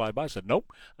just let it slide by. I said,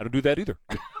 nope, I don't do that either.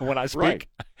 When I speak,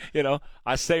 right.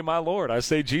 I say my Lord. I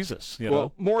say Jesus.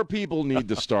 Well, more people need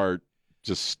to start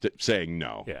just saying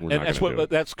no. Yeah, and that's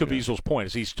Caviezel's point,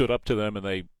 is he stood up to them and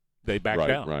they backed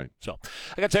down. Right. So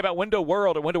I got to say about Window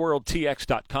World at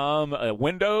WindowWorldTX.com.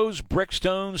 Windows,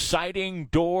 brickstones, siding,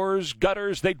 doors,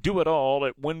 gutters, they do it all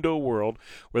at Window World,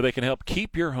 where they can help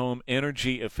keep your home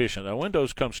energy efficient. Now,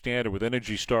 windows come standard with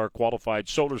Energy Star qualified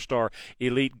Solar Star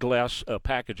Elite Glass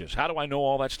packages. How do I know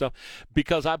all that stuff?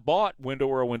 Because I bought Window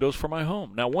World windows for my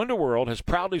home. Now, Window World has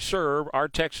proudly served our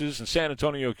Texas and San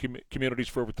Antonio communities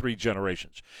for over 3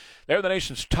 generations. They're the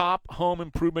nation's top home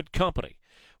improvement company,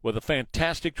 with a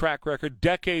fantastic track record,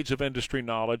 decades of industry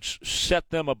knowledge, set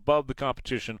them above the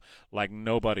competition like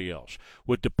nobody else.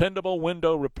 With dependable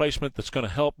window replacement that's going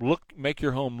to help make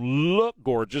your home look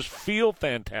gorgeous, feel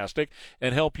fantastic,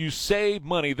 and help you save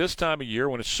money this time of year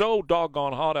when it's so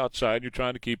doggone hot outside and you're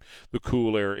trying to keep the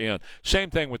cool air in.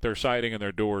 Same thing with their siding and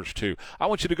their doors, too. I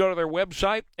want you to go to their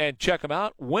website and check them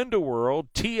out,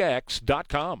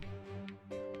 WindowWorldTX.com.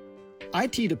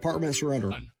 IT departments are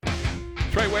under.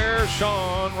 Trey Ware,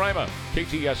 Sean Rima.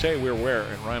 KTSA, we're Ware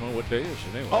and Rima. What day is it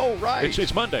anyway? Oh, right.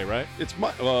 It's Monday, right? It's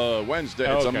Wednesday.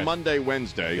 Oh, it's okay. a Monday,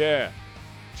 Wednesday. Yeah.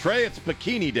 Trey, it's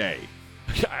bikini day.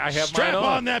 I have Strap mine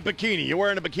on that bikini. You're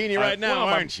wearing a bikini right now,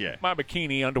 aren't you? My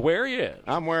bikini underwear, yeah.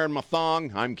 I'm wearing my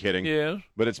thong. I'm kidding. Yeah.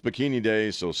 But it's bikini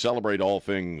day, so celebrate all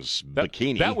things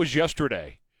bikini. That was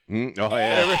yesterday. Oh,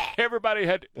 yeah. Everybody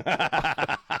had.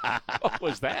 What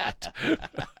was that?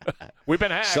 We've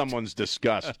been hacked. Someone's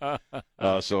disgust.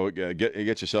 So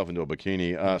get yourself into a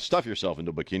bikini. Stuff yourself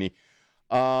into a bikini.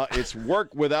 It's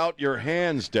Work Without Your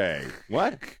Hands Day.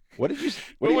 What? What did you?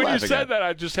 What when you said at? that,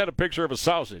 I just had a picture of a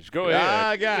sausage. Go ahead.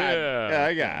 I got. Yeah.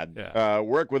 I got.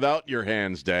 Work Without Your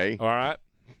Hands Day. All right.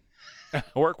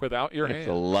 Work without your hands. It's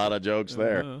a lot of jokes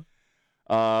there.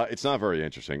 It's not very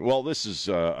interesting. Well, this is,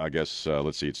 I guess,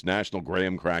 let's see. It's National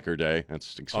Graham Cracker Day.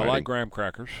 That's exciting. I like graham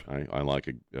crackers. I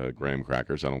like graham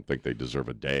crackers. I don't think they deserve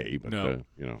a day, but, no.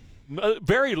 You know.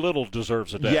 Very little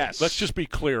deserves a day. Yes. Let's just be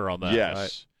clear on that. Yes.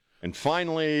 Right? And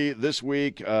finally, this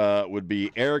week would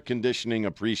be Air Conditioning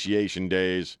Appreciation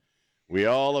Days. We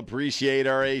all appreciate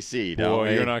our AC, don't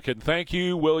we? You're not kidding. Thank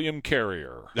you, William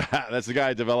Carrier. That's the guy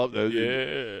that developed.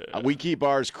 We keep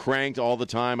ours cranked all the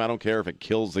time. I don't care if it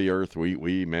kills the earth.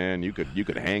 Man, you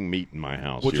could hang meat in my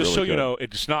house. Well, just really so you know,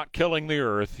 it's not killing the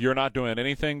earth. You're not doing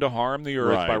anything to harm the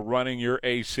earth by running your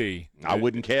AC. I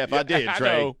wouldn't care if I did, Trey.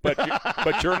 I know,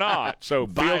 but you're not. So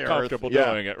feel comfortable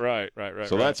doing it. Right.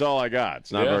 So that's all I got.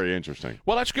 It's not very interesting.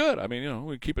 Well, that's good. I mean,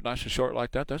 we keep it nice and short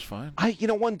like that. That's fine.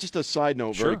 Just a side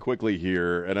note very quickly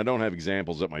here, and I don't have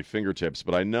examples at my fingertips,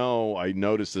 but I know I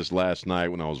noticed this last night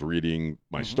when I was reading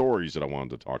my stories that I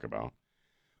wanted to talk about.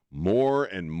 More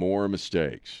and more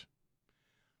mistakes.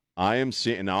 I am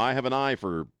seeing now. I have an eye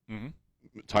for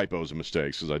typos and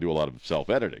mistakes because I do a lot of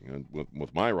self-editing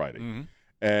with my writing.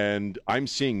 And I'm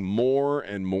seeing more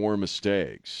and more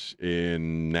mistakes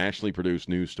in nationally produced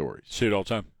news stories. See it all the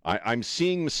time. I'm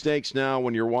seeing mistakes now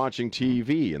when you're watching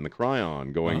TV and the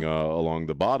cryon going along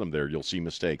the bottom there. You'll see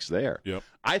mistakes there. Yep.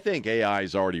 I think AI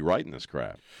is already writing this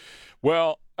crap.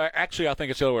 Well, actually, I think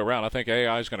it's the other way around. I think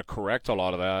AI is going to correct a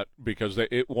lot of that because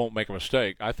it won't make a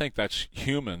mistake. I think that's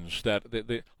humans that,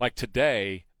 like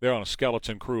today, they're on a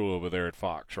skeleton crew over there at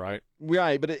Fox, right?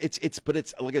 Right, but it's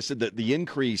like I said, the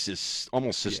increase is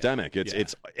almost systemic.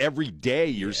 It's every day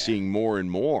you're seeing more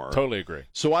and more. Totally agree.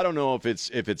 So I don't know if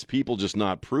it's people just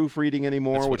not proofreading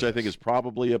anymore, which I think is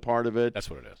probably a part of it.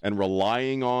 That's what it is. And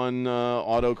relying on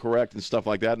autocorrect and stuff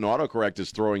like that. And autocorrect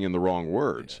is throwing in the wrong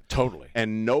words. Yeah, totally.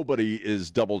 And nobody is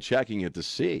double checking it to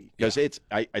see because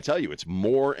I tell you, it's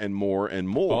more and more and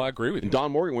more. Oh, I agree with you. And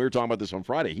Don Morgan, we were talking about this on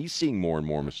Friday. He's seeing more and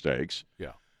more mistakes.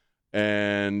 Yeah.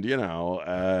 And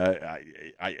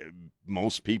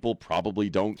most people probably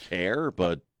don't care,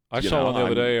 but I saw one the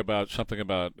other day about something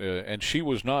about, and she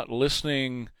was not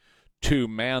listening to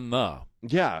man the.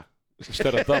 Yeah.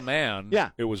 Instead of the man,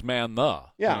 it was man the.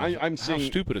 Yeah, I'm seeing. How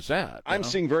stupid is that? I'm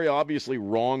seeing very obviously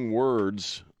wrong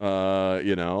words,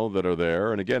 that are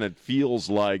there, and again, it feels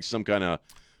like some kind of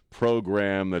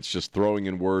program that's just throwing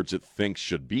in words it thinks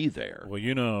should be there.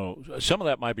 Well, some of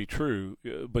that might be true,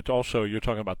 but also you're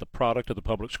talking about the product of the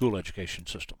public school education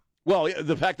system. Well,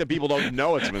 the fact that people don't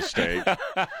know it's a mistake.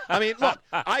 I mean, look,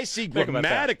 I see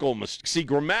grammatical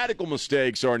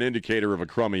mistakes are an indicator of a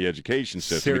crummy education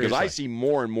system. Seriously. Because I see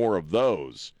more and more of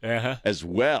those as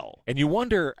well. And you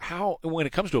wonder how, when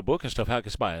it comes to a book and stuff, how it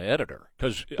gets by an editor.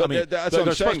 Because that's what I'm they're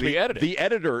saying. supposed to be edited. The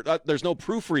editor, there's no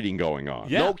proofreading going on.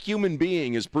 Yeah. No human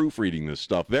being is proofreading this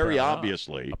stuff, very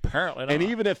obviously. Apparently not. And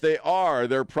even if they are,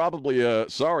 they're probably a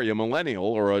millennial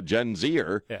or a Gen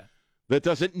Zer. Yeah. That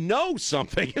doesn't know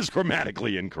something is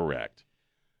grammatically incorrect.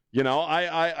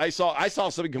 I saw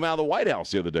something come out of the White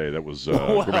House the other day that was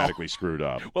grammatically scred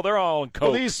up. Well, they're all in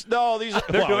coke.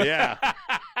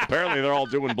 Apparently they're all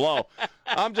doing blow.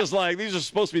 I'm just like, these are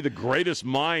supposed to be the greatest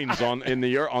minds on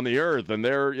the earth, and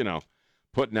they're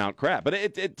putting out crap.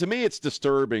 But to me, it's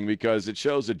disturbing because it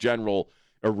shows a general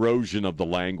erosion of the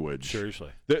language.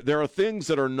 Seriously, there are things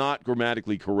that are not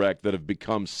grammatically correct that have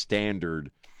become standard.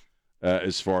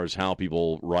 As far as how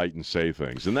people write and say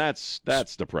things, and that's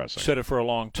depressing. Said it for a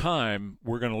long time.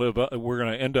 We're going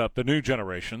to end up, the new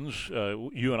generations.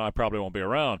 You and I probably won't be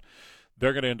around.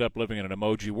 They're going to end up living in an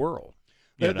emoji world.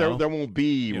 There won't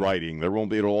be writing. There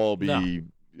won't be. It'll all be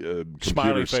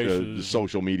smiley faces,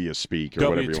 social media speak, or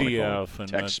whatever you want to call it.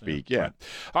 Text speak. Yeah. Right.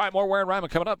 All right, more Ware and Rima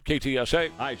coming up.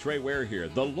 KTSA. Hi, Trey Ware here.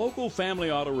 The local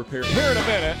family auto repair. Here in a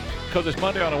minute, because it's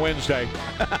Monday on a Wednesday,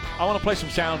 I want to play some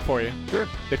sound for you. Sure.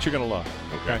 That you're going to love.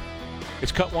 Okay.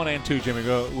 It's cut 1 and 2, Jimmy.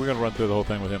 We're going to run through the whole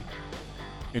thing with him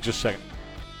in just a second.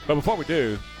 But before we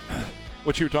do,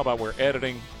 what you were talking about, where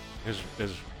editing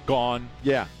is gone.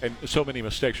 Yeah. And so many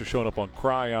mistakes are showing up on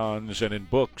crayons and in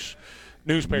books.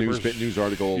 Newspapers, news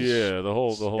articles, the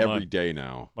whole every night. day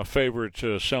now. My favorite,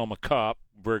 Selma Kopp,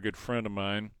 very good friend of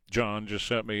mine, John, just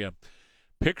sent me a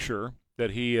picture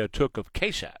that he took of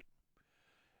KSAT,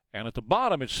 and at the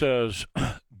bottom it says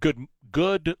 "Good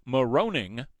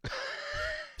Maroning."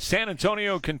 San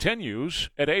Antonio continues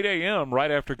at 8 a.m.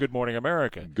 right after Good Morning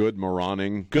America. Good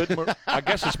moroning. I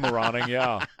guess it's moroning,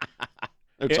 yeah.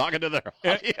 They're talking to their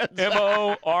audience.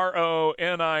 M-O-R-O-N-I-N-G.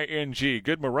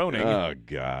 Good moroning. Oh,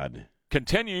 God.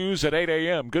 Continues at 8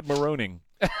 a.m. Good moroning.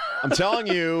 I'm telling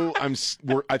you,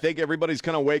 I think everybody's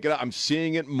kind of waking up. I'm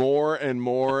seeing it more and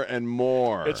more and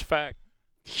more. It's fact.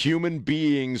 Human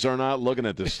beings are not looking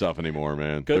at this stuff anymore,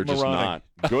 man. They're just not.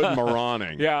 Good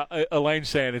moroning. Yeah, Elaine's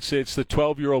saying it's the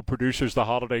 12-year-old producers, the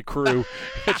holiday crew.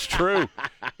 It's true.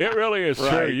 It really is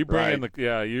true. You bring in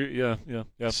the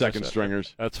second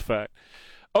stringers. That's a fact.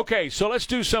 Okay, so let's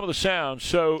do some of the sounds.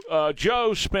 So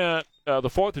Joe spent the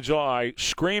 4th of July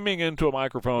screaming into a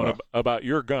microphone about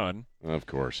your gun. Of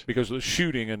course. Because of the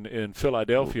shooting in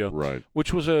Philadelphia. Right.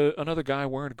 Which was another guy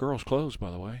wearing girls' clothes,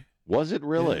 by the way. Was it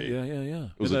really? Yeah.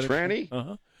 Was it tranny?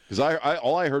 Uh-huh. Because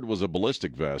all I heard was a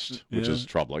ballistic vest, which is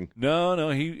troubling. No. I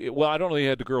don't know he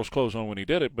had the girls' clothes on when he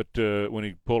did it, but when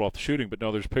he pulled off the shooting. But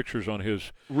no, there's pictures on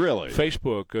his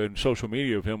Facebook and social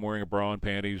media of him wearing a bra and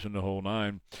panties and the whole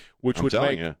nine, which would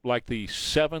make like the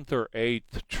 7th or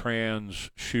 8th trans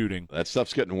shooting. That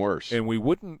stuff's getting worse. And we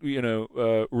wouldn't,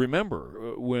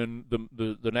 remember when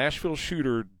the Nashville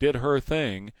shooter did her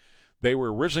thing. They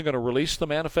were originally going to release the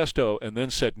manifesto and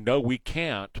then said, no, we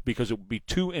can't because it would be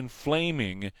too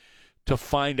inflaming to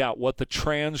find out what the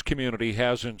trans community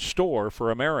has in store for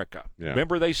America. Yeah.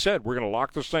 Remember, they said, we're going to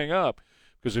lock this thing up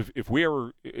because if we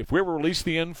ever release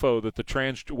the info that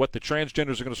what the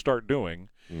transgenders are going to start doing,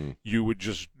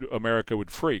 America would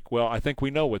freak. Well, I think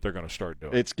we know what they're going to start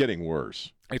doing. It's getting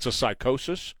worse. It's a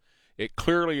psychosis. It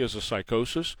clearly is a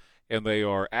psychosis. And they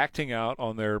are acting out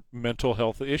on their mental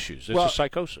health issues. It's a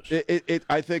psychosis.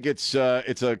 I think it's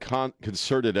a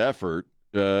concerted effort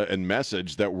and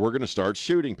message that we're going to start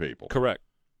shooting people. Correct.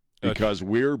 Because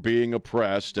we're being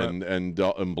oppressed and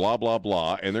blah, blah,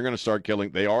 blah, and they're going to start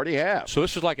killing. They already have. So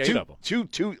this is like 8 of them.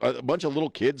 A bunch of little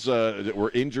kids that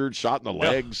were injured, shot in the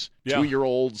legs,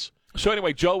 2-year-olds. So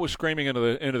anyway, Joe was screaming into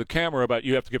the camera about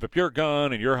you have to give up your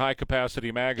gun and your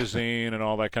high-capacity magazine and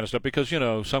all that kind of stuff because,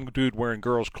 some dude wearing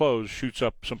girls' clothes shoots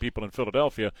up some people in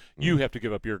Philadelphia. You have to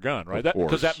give up your gun, right?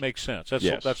 Because that makes sense.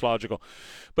 That's logical.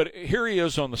 But here he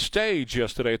is on the stage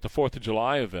yesterday at the 4th of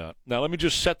July event. Now, let me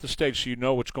just set the stage so you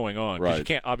know what's going on because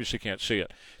you obviously can't see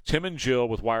it. Tim and Jill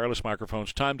with wireless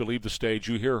microphones. Time to leave the stage.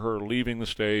 You hear her leaving the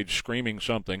stage, screaming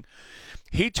something.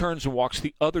 He turns and walks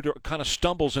the other kind of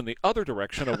stumbles in the other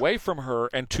direction away from her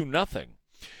and to nothing.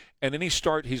 And then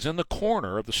he's in the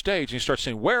corner of the stage and he starts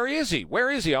saying, "Where is he? Where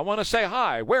is he? I want to say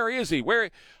hi. Where is he?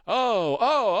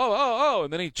 Oh.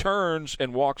 And then he turns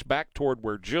and walks back toward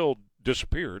where Jill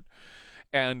disappeared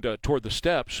and toward the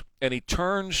steps. And he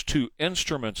turns to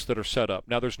instruments that are set up.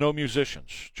 Now, there's no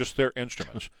musicians, just their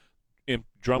instruments.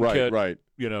 Drum kit,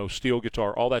 steel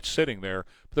guitar, all that's sitting there.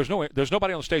 But there's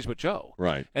nobody on the stage but Joe.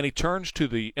 Right. And he turns to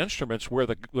the instruments where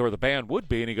the band would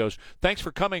be, and he goes, "Thanks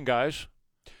for coming, guys."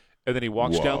 And then he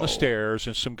walks down the stairs,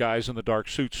 and some guys in the dark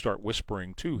suits start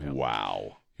whispering to him.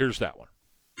 Wow. Here's that one.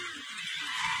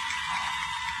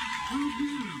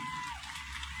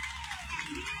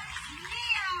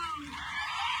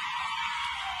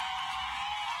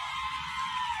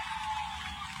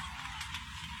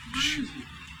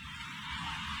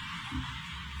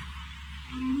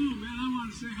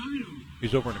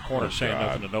 He's over in the corner saying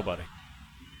nothing to nobody.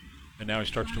 And now he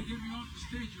starts to... Get me off the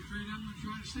stage, you're afraid I'm going to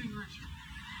try to sing, aren't you?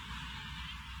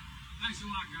 Thanks a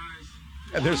lot, guys.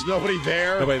 And there's nobody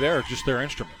there? Nobody there, just their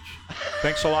instruments.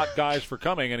 Thanks a lot, guys, for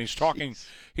coming. And he's talking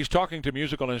to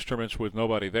musical instruments with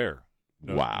nobody there.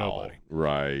 Nobody.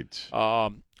 Right.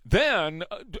 Then,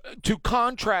 to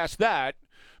contrast that,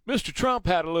 Mr. Trump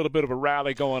had a little bit of a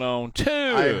rally going on, too.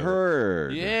 I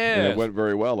heard. Yes. And it went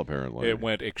very well, apparently. It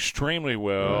went extremely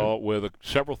well with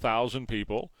several thousand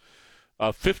people.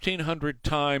 1,500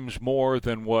 times more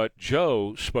than what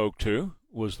Joe spoke to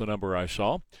was the number I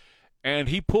saw. And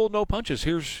he pulled no punches.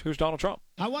 Here's Donald Trump.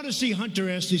 I want to see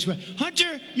Hunter ask these questions.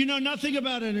 Hunter, you know nothing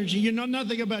about energy. You know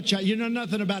nothing about China. You know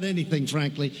nothing about anything,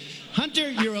 frankly.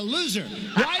 Hunter, you're a loser.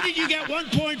 Why did you get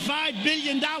 $1.5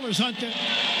 billion, Hunter?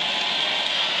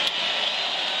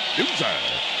 Loser.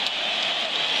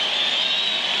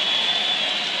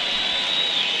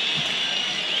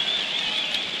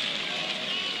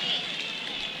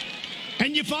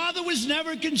 And your father was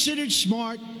never considered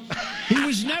smart. He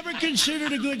was never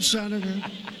considered a good senator.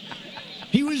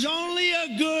 He was only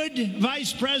a good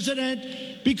vice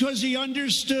president because he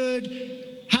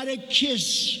understood how to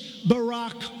kiss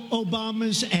Barack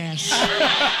Obama's ass.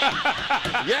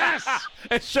 Yes!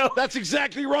 And so that's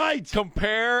exactly right.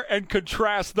 Compare and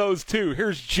contrast those two.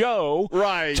 Here's Joe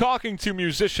talking to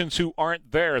musicians who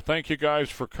aren't there. Thank you guys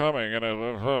for coming.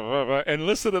 And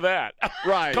listen to that.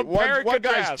 Right. Compare one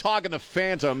guy's talking to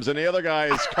phantoms, and the other guy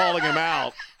is calling him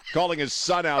out. Calling his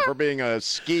son out for being a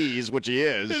skis, which he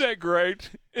is. Isn't that great?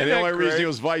 And the only reason he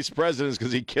was vice president is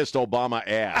because he kissed Obama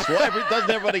ass. Well, doesn't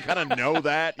everybody kind of know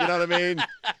that? You know what I mean?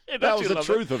 That was the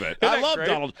truth of it. I love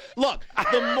Donald. Look,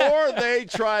 the more they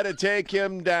try to take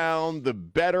him down, the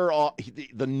better off.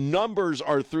 The numbers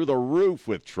are through the roof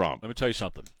with Trump. Let me tell you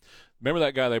something. Remember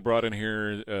that guy they brought in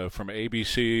here from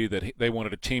ABC that they wanted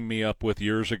to team me up with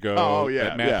years ago? Oh, yeah.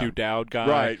 That Matthew Dowd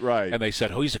guy. Right. And they said,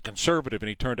 he's a conservative, and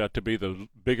he turned out to be the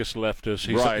biggest leftist.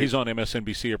 He's on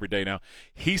MSNBC every day now.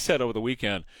 He said over the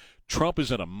weekend, Trump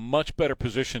is in a much better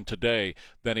position today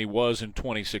than he was in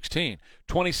 2016.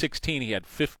 2016, he had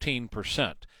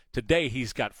 15%. Today,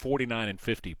 he's got 49 and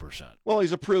 50%. Well,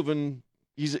 he's a proven...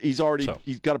 He's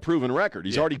got a proven record.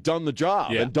 He's already done the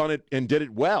job and done it and did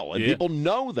it well, and people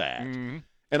know that. Mm-hmm.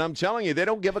 And I'm telling you, they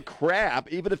don't give a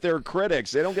crap, even if they're critics.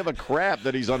 They don't give a crap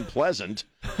that he's unpleasant,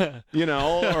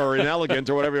 or inelegant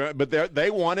or whatever. But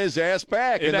they want his ass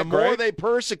back. Isn't and the more they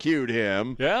persecute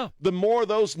him, the more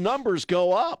those numbers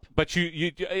go up. But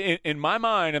you, in my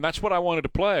mind, and that's what I wanted to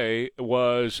play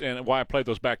and why I played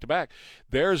those back to back.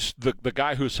 There's the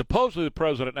guy who's supposedly the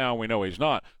president now, and we know he's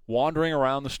not, wandering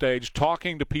around the stage,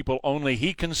 talking to people only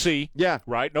he can see. Yeah.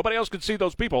 Right? Nobody else can see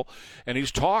those people. And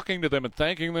he's talking to them and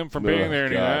thanking them for being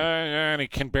there. And he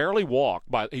can barely walk.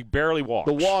 He barely walks.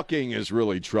 The walking is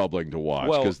really troubling to watch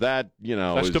because that's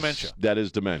dementia. That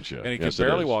is dementia. And he can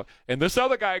barely walk. And this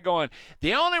other guy going,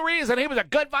 the only reason he was a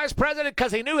good vice president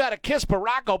because he knew how to kiss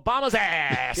Barack Obama's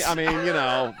ass. I mean,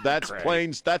 that's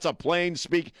plain. That's a plain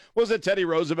speak. Was it Teddy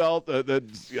Roosevelt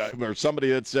or somebody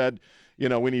that said,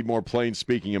 we need more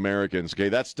plain-speaking Americans. Okay,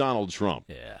 that's Donald Trump.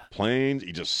 Yeah, plain.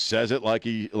 He just says it like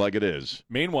it is.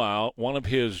 Meanwhile, one of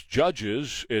his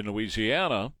judges in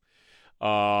Louisiana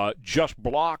just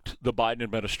blocked the Biden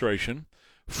administration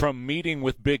from meeting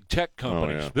with big tech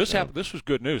companies. This happened. This was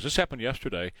good news. This happened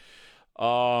yesterday.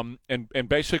 And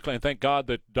basically, and thank God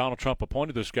that Donald Trump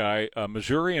appointed this guy.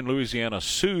 Missouri and Louisiana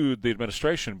sued the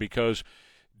administration because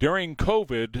during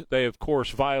COVID, they, of course,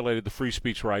 violated the free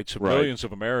speech rights of millions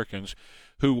of Americans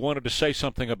who wanted to say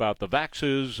something about the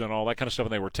vaxes and all that kind of stuff,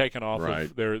 and they were taken off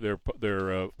of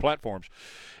their platforms.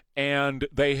 And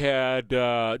they had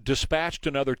dispatched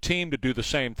another team to do the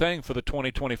same thing for the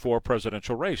 2024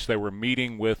 presidential race. They were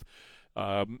meeting with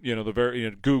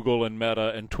Google and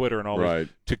Meta and Twitter and all that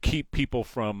to keep people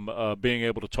from being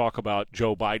able to talk about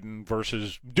Joe Biden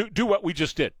versus do what we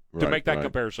just did to make that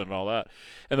comparison and all that.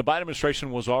 And the Biden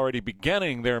administration was already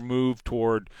beginning their move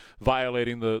toward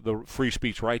violating the free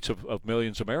speech rights of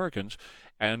millions of Americans.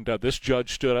 And this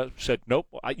judge stood up and said, nope,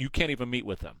 you can't even meet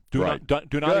with them. Do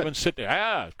not even sit there.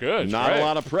 Ah, good. Not a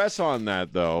lot of press on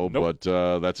that, though, but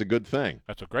that's a good thing.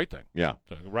 That's a great thing. Yeah.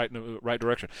 Right in the right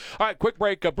direction. All right, quick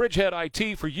break. Bridgehead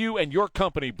IT for you and your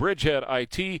company. Bridgehead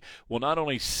IT will not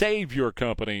only save your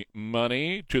company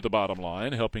money to the bottom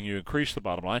line, helping you increase the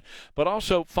bottom line, but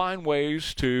also find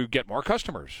ways to get more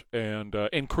customers and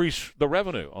increase the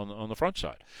revenue on the front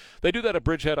side. They do that at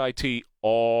Bridgehead IT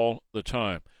all the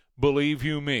time. Believe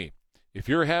you me, if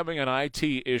you're having an IT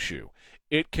issue,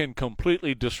 it can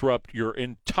completely disrupt your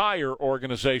entire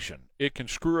organization. It can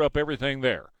screw up everything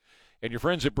there. And your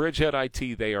friends at Bridgehead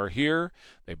IT, they are here.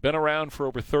 They've been around for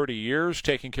over 30 years,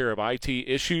 taking care of IT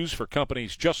issues for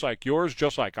companies just like yours,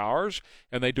 just like ours,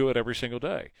 and they do it every single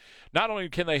day. Not only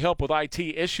can they help with IT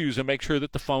issues and make sure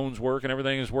that the phones work and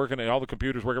everything is working and all the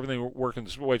computers work, everything working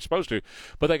the way it's supposed to,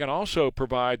 but they can also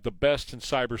provide the best in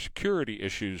cybersecurity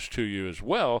issues to you as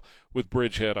well with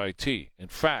Bridgehead IT. In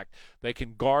fact, they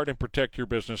can guard and protect your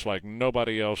business like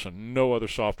nobody else and no other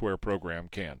software program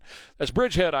can. That's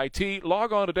Bridgehead IT.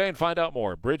 Log on today and find out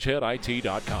more at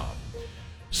bridgeheadit.com.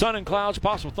 Sun and clouds,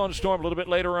 possible thunderstorm a little bit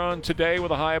later on today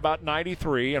with a high about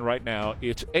 93, and right now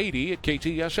it's 80 at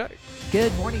KTSA.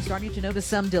 Good morning. Starting to notice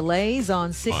some delays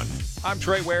on 6. I'm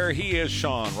Trey Ware. He is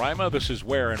Sean Rima. This is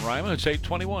Ware and Rima. It's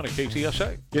 8:21 at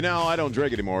KTSA. I don't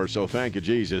drink anymore, so thank you,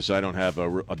 Jesus. I don't have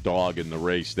a dog in the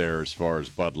race there as far as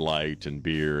Bud Light and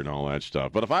beer and all that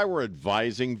stuff. But if I were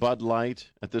advising Bud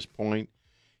Light at this point,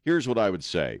 here's what I would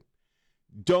say.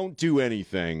 Don't do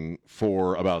anything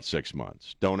for about 6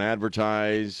 months. Don't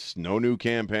advertise, no new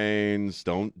campaigns,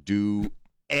 don't do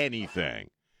anything.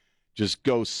 Just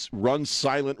go run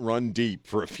silent, run deep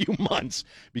for a few months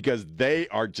because they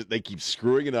keep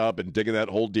screwing it up and digging that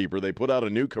hole deeper. They put out a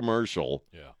new commercial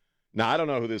Now, I don't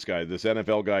know who this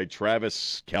NFL guy,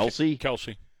 Travis Kelce.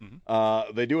 Kelce.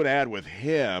 Mm-hmm. They do an ad with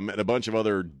him and a bunch of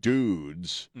other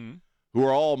dudes who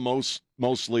are all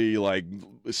mostly like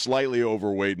slightly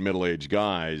overweight, middle-aged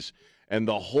guys. And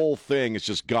the whole thing is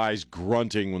just guys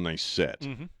grunting when they sit.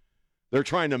 Mm-hmm. They're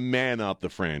trying to man up the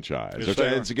franchise.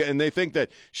 Yes, and they think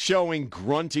that showing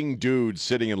grunting dudes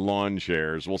sitting in lawn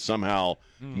chairs will somehow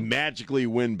magically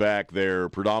win back their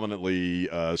predominantly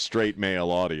straight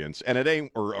male audience. And it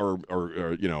ain't, or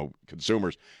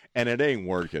consumers. And it ain't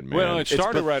working, man. Well, it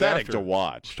started right after to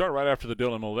watch. Started right after the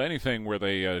Dylan Mulvaney thing, where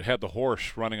they had the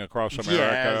horse running across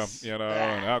America,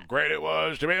 and how great it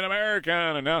was to be an American,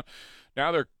 and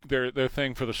now their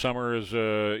thing for the summer is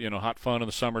hot fun in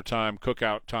the summertime,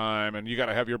 cookout time, and you got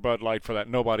to have your Bud Light for that.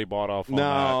 Nobody bought off on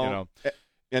that,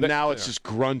 And now it's just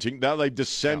grunting. Now they've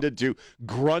descended to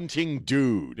grunting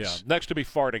dudes. Yeah, next to be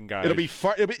farting guys. It'll be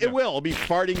It'll be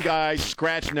farting guys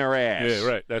scratching their ass. Yeah,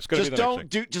 right. That's going to be the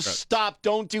next thing. Stop.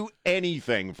 Don't do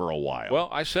anything for a while. Well,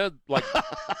 I said like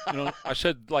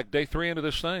day 3 into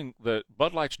this thing that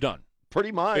Bud Light's done.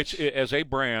 Pretty much. As a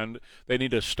brand, they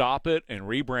need to stop it and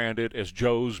rebrand it as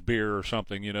Joe's Beer or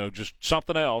something, just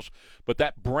something else. But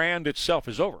that brand itself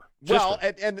is over. Well,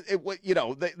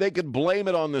 they could blame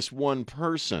it on this one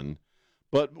person.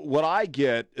 But what I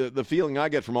get, the feeling I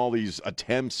get from all these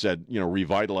attempts at,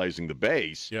 revitalizing the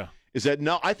base, is that,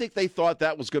 no, I think they thought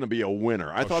that was going to be a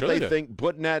winner. I thought they think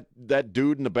putting that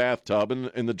dude in the bathtub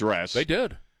in the dress. They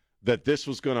did. That this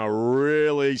was going to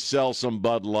really sell some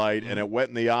Bud Light, and it went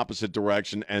in the opposite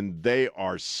direction, and they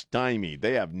are stymied.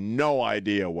 They have no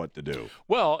idea what to do.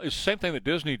 Well, it's the same thing that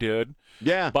Disney did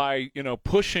by,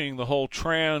 pushing the whole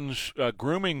trans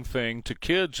grooming thing to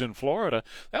kids in Florida.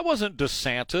 That wasn't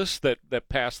DeSantis that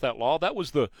passed that law. That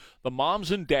was the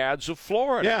moms and dads of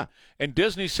Florida. Yeah. And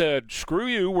Disney said, screw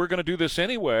you, we're going to do this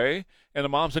anyway. And the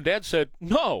moms and dads said,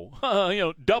 "No,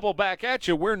 double back at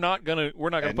you. We're not gonna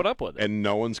put up with it." And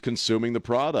no one's consuming the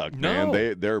product, man.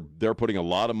 They're putting a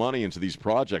lot of money into these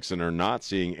projects and they're not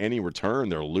seeing any return.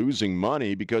 They're losing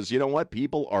money because you know what?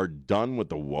 People are done with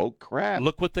the woke crap.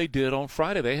 Look what they did on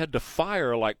Friday. They had to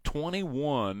fire like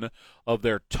 21 of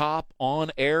their top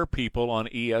on-air people on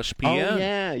ESPN. Oh,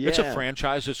 yeah. It's a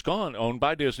franchise that's gone, owned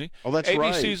by Disney. Oh, that's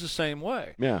right. ABC's the same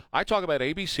way. Yeah. I talk about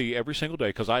ABC every single day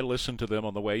because I listen to them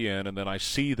on the way in, and then I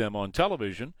see them on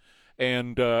television,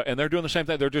 and they're doing the same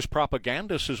thing. They're just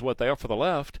propagandists is what they are for the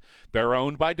left. They're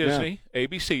owned by Disney,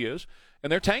 ABC is,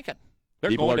 and they're tanking.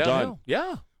 They're People going are downhill. done.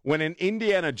 Yeah. When an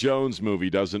Indiana Jones movie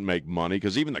doesn't make money,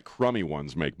 because even the crummy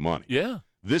ones make money. Yeah.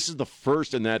 This is the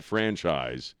first in that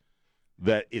franchise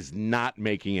that is not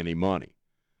making any money.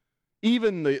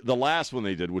 Even the last one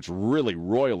they did, which really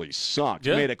royally sucked,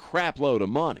 made a crap load of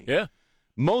money. Yeah.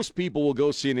 Most people will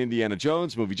go see an Indiana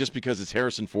Jones movie just because it's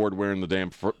Harrison Ford wearing the damn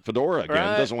fedora again.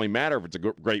 Right. It doesn't really matter if it's a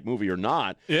great movie or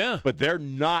not. Yeah. But they're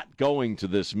not going to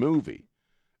this movie.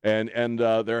 And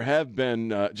there have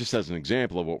been, just as an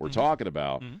example of what we're talking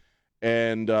about,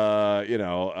 and,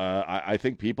 I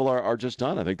think people are just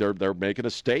done. I think they're making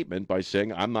a statement by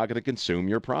saying, I'm not going to consume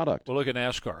your product. Well, look at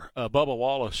NASCAR. Bubba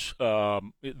Wallace,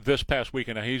 this past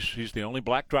weekend, he's the only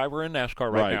black driver in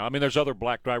NASCAR right now. I mean, there's other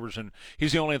black drivers, and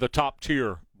he's the only the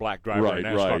top-tier black driver in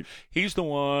NASCAR. Right. He's the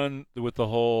one with the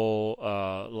whole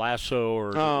lasso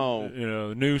or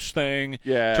noose thing.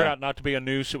 Yeah. Turned out not to be a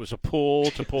noose. It was a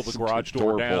pull to pull the garage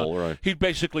door down. Pull, right. He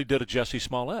basically did a Jesse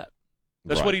Smollett.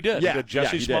 That's what he did. Yeah, he did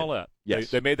Jesse Smollett. Yes.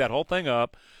 They made that whole thing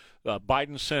up.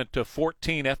 Biden sent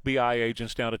 14 FBI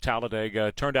agents down to Talladega.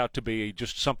 It turned out to be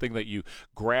just something that you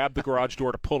grab the garage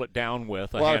door to pull it down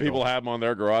with. A lot of people have them on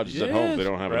their garages at home. They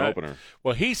don't have an opener.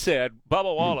 Well, he said,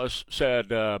 Bubba Wallace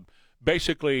said,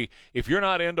 basically, if you're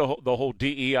not into the whole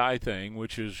DEI thing,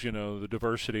 which is, the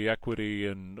diversity, equity,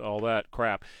 and all that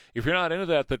crap, if you're not into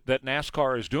that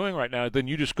NASCAR is doing right now, then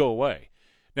you just go away.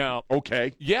 Now,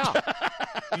 okay. Yeah.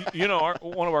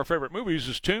 One of our favorite movies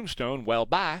is Tombstone. Well,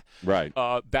 bye. Right.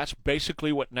 That's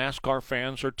basically what NASCAR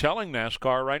fans are telling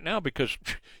NASCAR right now because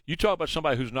you talk about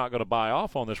somebody who's not going to buy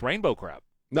off on this rainbow crap.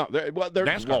 No, they're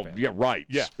NASCAR fans. Yeah, right.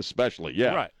 Yeah. Especially,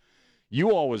 yeah. Right.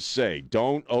 You always say,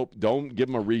 don't give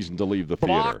them a reason to leave the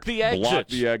Block theater. Block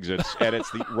the exits. And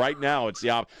it's right now it's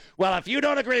the opposite. Well, if you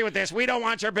don't agree with this, we don't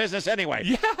want your business anyway.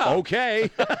 Yeah. Okay.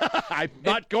 I'm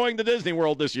not going to Disney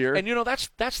World this year. And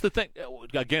that's the thing.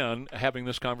 Again, having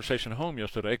this conversation at home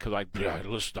yesterday because I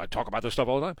talk about this stuff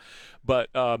all the time. But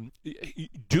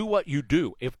do what you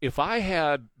do. If I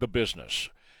had the business,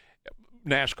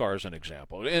 NASCAR as an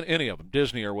example, any of them,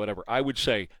 Disney or whatever, I would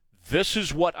say this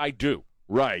is what I do.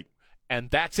 Right. And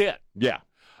that's it. Yeah,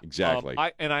 exactly.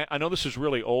 I know this is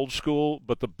really old school,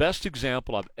 but the best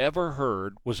example I've ever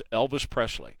heard was Elvis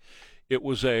Presley. It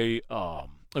was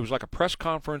like a press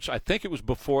conference. I think it was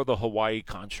before the Hawaii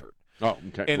concert. Oh,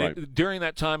 okay. And during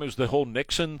that time, it was the whole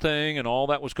Nixon thing and all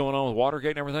that was going on with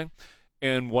Watergate and everything.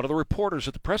 And one of the reporters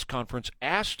at the press conference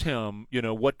asked him,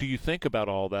 what do you think about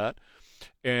all that?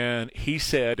 And he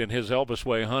said in his Elvis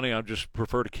way, honey, I just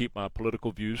prefer to keep my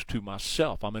political views to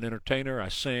myself. I'm an entertainer. I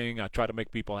sing. I try to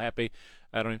make people happy.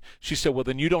 She said, well,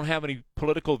 then you don't have any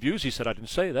political views. He said, I didn't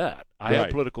say that. I have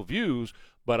political views,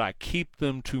 but I keep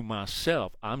them to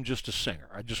myself. I'm just a singer.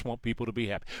 I just want people to be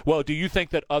happy. Well, do you think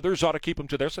that others ought to keep them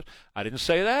to themselves? I didn't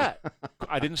say that.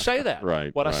 I didn't say that.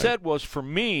 What I said was, for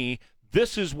me,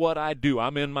 this is what I do.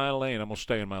 I'm in my lane. I'm going to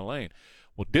stay in my lane.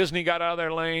 Well, Disney got out of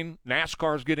their lane.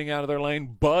 NASCAR's getting out of their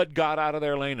lane. Bud got out of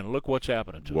their lane, and look what's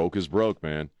happening to them. Woke is broke,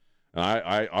 man.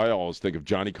 I always think of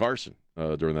Johnny Carson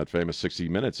during that famous 60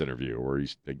 Minutes interview where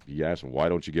he asked him, why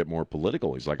don't you get more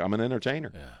political? He's like, I'm an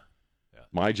entertainer. Yeah.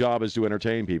 My job is to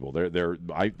entertain people.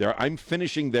 I'm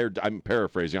finishing I'm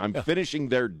paraphrasing. I'm finishing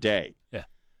their day. Yeah.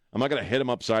 I'm not going to hit them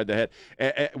upside the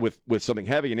head with something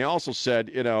heavy. And he also said,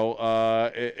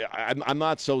 I'm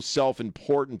not so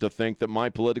self-important to think that my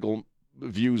political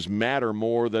views matter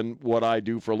more than what I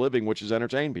do for a living, which is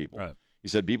entertain people. Right. He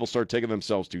said people start taking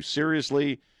themselves too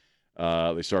seriously.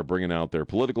 They start bringing out their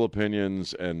political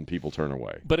opinions, and people turn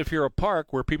away. But if you're a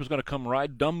park where people's going to come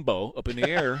ride Dumbo up in the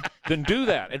air, then do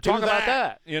that and talk about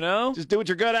that, Just do what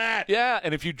you're good at. Yeah,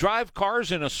 and if you drive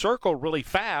cars in a circle really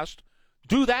fast,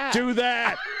 do that. Do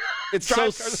that. It's so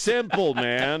simple,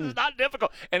 man. It's not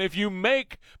difficult. And if you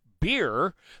make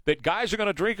beer that guys are going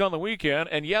to drink on the weekend,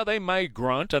 and they may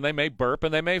grunt and they may burp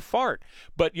and they may fart,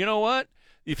 but you know what?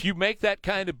 If you make that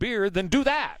kind of beer, then do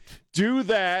that. Do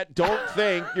that. Don't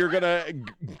think you're going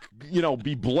to,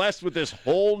 be blessed with this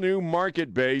whole new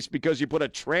market base because you put a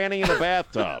tranny in a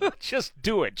bathtub. Just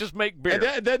do it. Just make beer.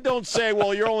 And then don't say,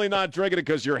 well, you're only not drinking it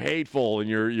because you're hateful and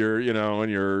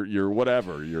you're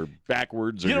whatever. You're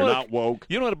backwards or you're not woke.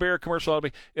 You know what a beer commercial ought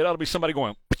to be? It ought to be somebody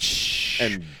going,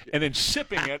 and then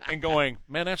sipping it and going,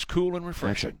 man, that's cool and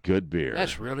refreshing. That's a good beer.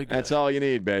 That's really good. That's all you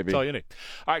need, baby. That's all you need.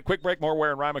 All right, quick break. More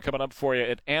Ware and Rima coming up for you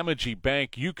at Amity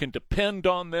Bank. You can depend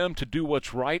on them to do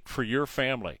what's right for your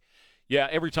family. Yeah,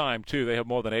 every time, too. They have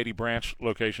more than 80 branch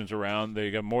locations around. They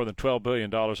have more than $12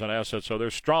 billion in assets, so they're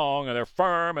strong and they're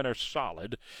firm and they're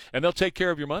solid, and they'll take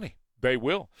care of your money. They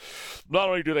will. Not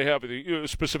only do they have the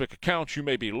specific accounts you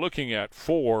may be looking at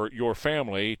for your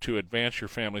family to advance your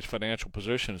family's financial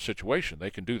position and situation.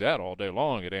 They can do that all day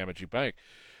long at Amity Bank.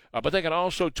 But they can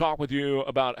also talk with you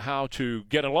about how to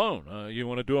get a loan. You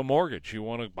want to do a mortgage. You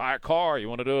want to buy a car. You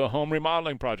want to do a home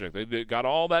remodeling project. They got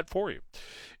all that for you.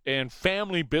 And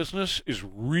family business is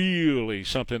really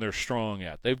something they're strong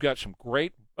at. They've got some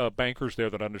great bankers there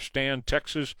that understand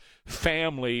Texas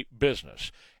family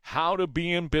business, how to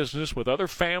be in business with other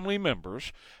family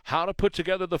members, how to put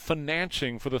together the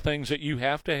financing for the things that you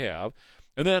have to have,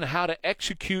 and then how to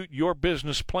execute your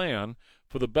business plan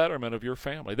for the betterment of your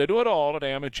family. They do it all at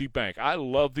Amity Bank. I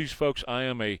love these folks.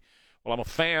 I'm a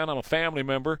fan. I'm a family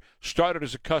member. Started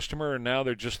as a customer, and now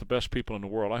they're just the best people in the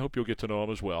world. I hope you'll get to know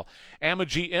them as well.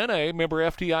 Amity NA, member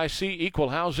FDIC, equal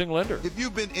housing lender. If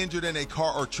you've been injured in a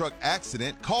car or truck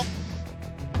accident, call.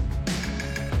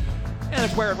 And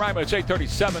it's Ware and Rima. It's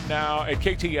 8:37 now at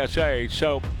KTSA.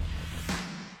 So,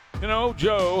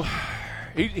 Joe,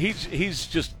 he's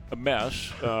just a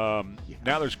mess.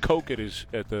 Now there's coke at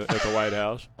the White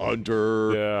House.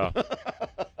 Hunter. Yeah.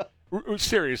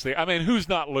 Seriously, I mean, who's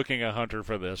not looking at Hunter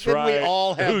for this, Didn't right? we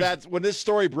all have that? When this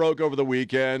story broke over the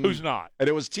weekend. Who's not? And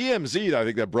it was TMZ, I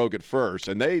think, that broke it first.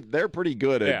 And they're pretty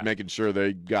good at making sure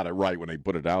they got it right when they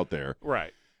put it out there.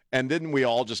 Right. And didn't we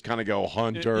all just kind of go,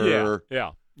 Hunter?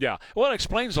 Yeah. Well, it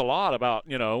explains a lot about,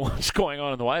 what's going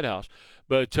on in the White House.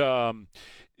 But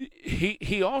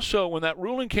he also, when that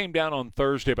ruling came down on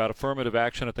Thursday about affirmative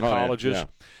action at the colleges,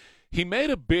 he made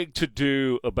a big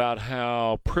to-do about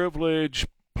how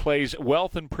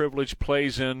wealth and privilege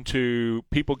plays into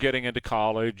people getting into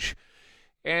college.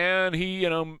 And he,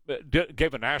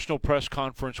 gave a national press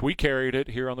conference. We carried it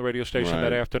here on the radio station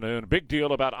that afternoon. A big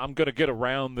deal about, I'm going to get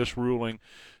around this ruling.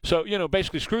 So,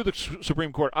 basically, screw the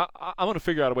Supreme Court. I'm going to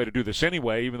figure out a way to do this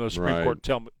anyway, even though the Supreme Court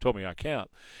told me I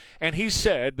can't. And he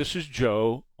said, this is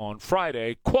Joe, on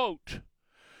Friday, quote,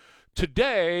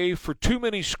 today, for too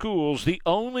many schools, the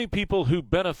only people who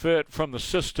benefit from the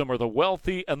system are the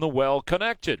wealthy and the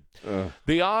well-connected.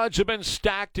 The odds have been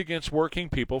stacked against working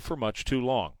people for much too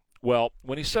long. Well,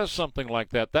 when he says something like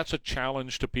that, that's a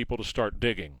challenge to people to start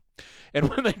digging. And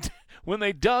when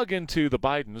they dug into the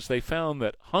Bidens, they found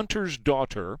that Hunter's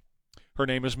daughter, her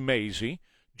name is Maisie,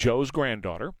 Joe's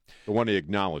granddaughter. The one he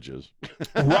acknowledges.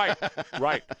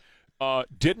 Right.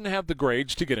 didn't have the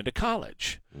grades to get into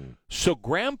college. So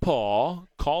Grandpa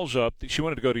calls up. She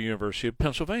wanted to go to the University of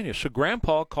Pennsylvania. So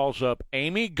Grandpa calls up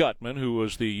Amy Gutman, who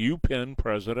was the UPenn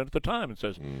president at the time, and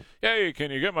says, hey,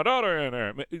 can you get my daughter in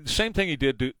there? Same thing he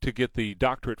did to get the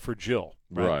doctorate for Jill.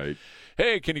 Right.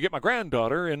 Hey, can you get my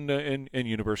granddaughter in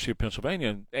University of Pennsylvania?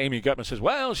 And Amy Gutman says,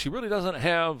 well, she really doesn't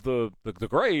have the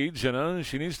grades,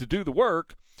 she needs to do the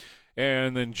work.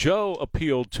 And then Joe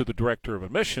appealed to the director of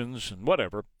admissions and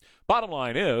whatever. Bottom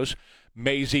line is,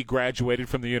 Maisie graduated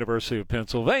from the University of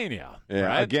Pennsylvania. Yeah,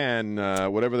 right? Again,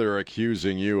 whatever they're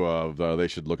accusing you of, they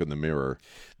should look in the mirror.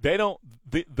 They don't.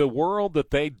 The world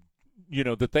that they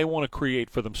want to create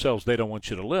for themselves, they don't want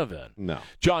you to live in. No.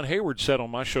 John Hayward said on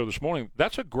my show this morning,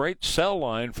 that's a great sell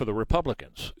line for the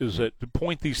Republicans, is that to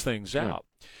point these things out.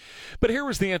 But here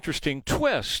was the interesting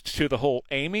twist to the whole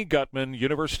Amy Gutman,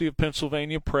 University of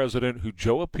Pennsylvania president, who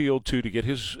Joe appealed to get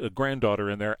his granddaughter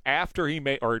in there after he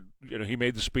made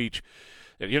the speech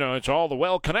that, it's all the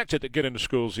well-connected that get into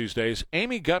schools these days.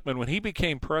 Amy Gutman, when he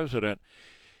became president,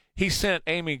 he sent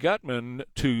Amy Gutman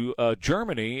to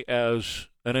Germany as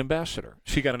an ambassador.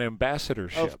 She got an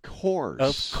ambassadorship. Of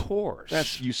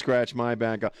course. You scratch my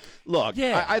back. Look,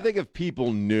 I think if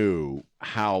people knew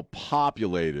how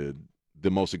populated the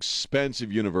most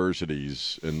expensive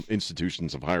universities and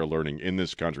institutions of higher learning in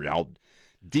this country, how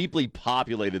deeply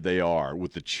populated they are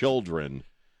with the children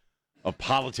of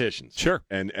politicians,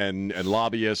 and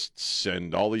lobbyists,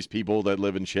 and all these people that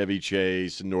live in Chevy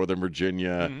Chase in Northern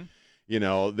Virginia.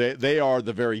 They are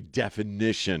the very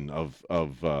definition of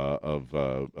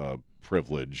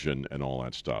privilege and all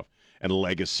that stuff, and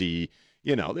legacy.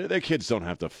 Their kids don't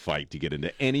have to fight to get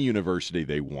into any university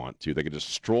they want to. They can just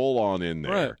stroll on in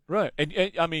there. Right. And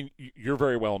I mean, you're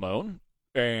very well known.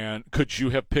 And could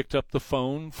you have picked up the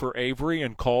phone for Avery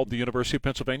and called the University of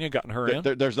Pennsylvania and gotten her in?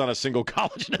 There's not a single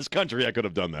college in this country I could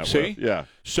have done that with. Yeah.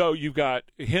 So you've got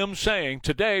him saying,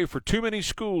 today, for too many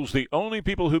schools, the only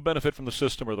people who benefit from the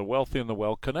system are the wealthy and the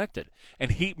well-connected.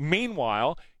 And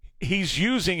meanwhile, he's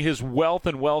using his wealth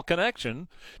and well-connection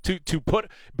to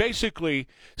put, basically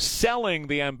selling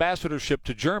the ambassadorship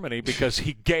to Germany because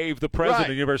he gave the president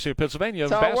of the University of Pennsylvania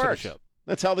ambassadorship.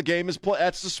 That's how the game is played.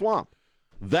 That's the swamp.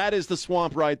 That is the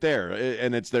swamp right there,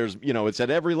 and it's at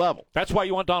every level. That's why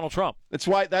you want Donald Trump. That's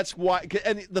why.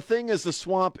 And the thing is, the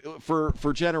swamp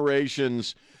for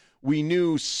generations, we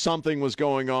knew something was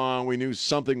going on. We knew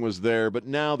something was there, but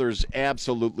now there's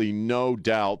absolutely no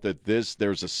doubt that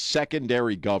there's a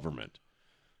secondary government,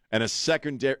 and a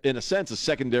secondary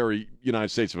United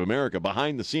States of America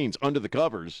behind the scenes, under the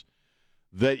covers.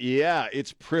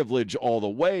 It's privilege all the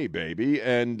way, baby.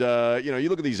 And you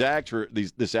look at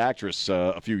this actress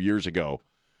a few years ago.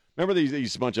 Remember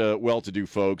these bunch of well-to-do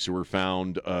folks who were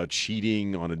found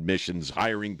cheating on admissions,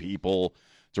 hiring people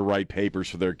to write papers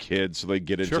for their kids so they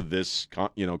get into this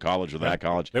college or that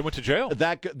college. They went to jail.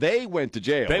 They went to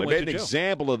jail. They made an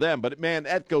example of them. But man,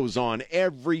 that goes on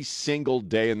every single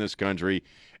day in this country.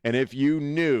 And if you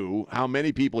knew how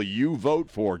many people you vote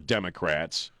for,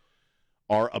 Democrats,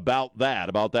 are about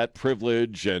that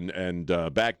privilege and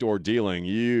backdoor dealing,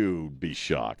 you'd be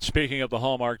shocked. Speaking of the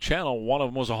Hallmark Channel, one of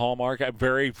them was a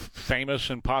very famous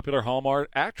and popular Hallmark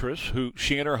actress who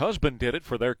she and her husband did it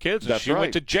for their kids, and she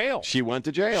went to jail. She went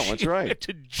to jail, that's right. She went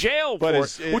to jail for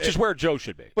it, which is where Joe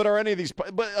should be. But are any of these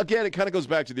 – but again, it kind of goes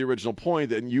back to the original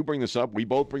point, and you bring this up, we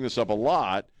both bring this up a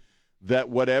lot, that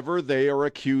whatever they are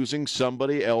accusing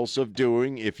somebody else of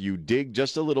doing, if you dig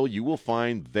just a little, you will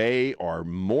find they are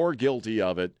more guilty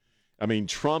of it. I mean,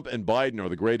 Trump and Biden are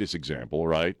the greatest example,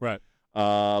 right? Right.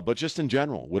 But just in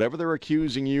general, whatever they're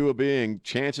accusing you of being,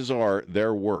 chances are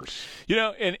they're worse.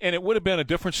 And it would have been a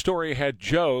different story had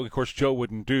Joe, of course, Joe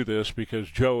wouldn't do this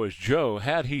because Joe is Joe,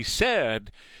 had he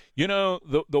said,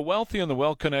 the wealthy and the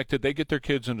well-connected, they get their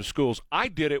kids into schools. I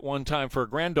did it one time for a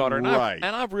granddaughter, and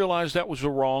I've realized that was the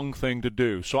wrong thing to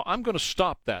do. So I'm going to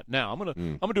stop that now. I'm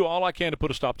going to do all I can to put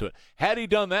a stop to it. Had he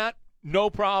done that, no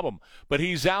problem. But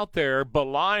he's out there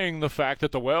belying the fact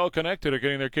that the well-connected are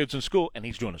getting their kids in school, and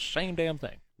he's doing the same damn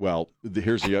thing. Well,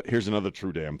 here's another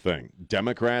true damn thing.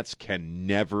 Democrats can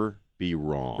never be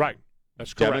wrong. Right.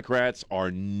 That's correct. Democrats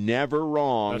are never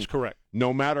wrong. That's correct.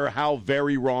 No matter how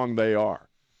very wrong they are.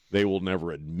 They will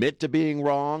never admit to being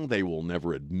wrong. They will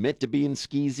never admit to being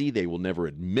skeezy. They will never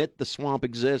admit the swamp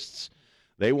exists.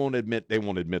 They won't admit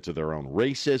to their own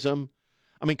racism.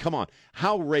 I mean, come on.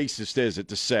 How racist is it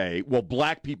to say, well,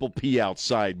 black people pee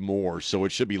outside more, so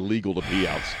it should be legal to pee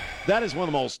outside? That is one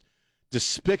of the most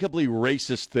despicably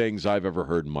racist things I've ever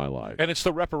heard in my life. And it's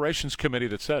the reparations committee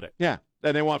that said it. Yeah,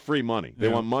 and they want free money. They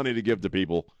want money to give to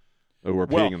people Who were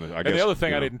peeing in the, I guess, and the other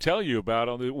thing I didn't tell you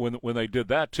about when they did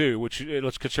that too, which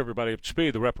let's catch everybody up to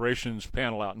speed. The reparations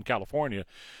panel out in California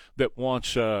that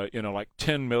wants like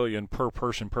 $10 million per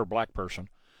person per black person.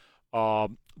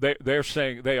 They're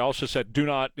saying, they also said, do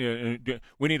not.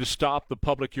 We need to stop the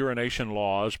public urination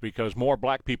laws because more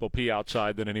black people pee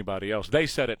outside than anybody else. They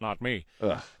said it, not me.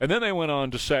 Ugh. And then they went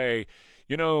on to say,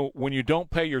 when you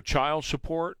don't pay your child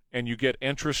support and you get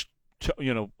interest,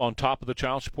 on top of the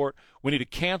child support, we need to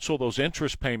cancel those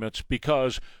interest payments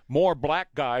because more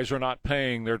black guys are not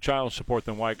paying their child support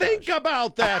than white guys. Think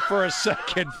about that for a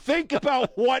second. Think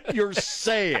about what you're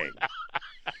saying.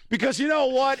 Because you know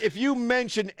what? If you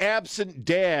mention absent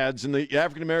dads in the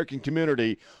African-American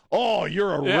community, oh,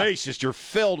 you're a racist. You're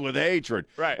filled with hatred.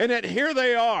 Right. And yet here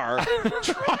they are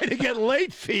trying to get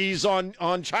late fees on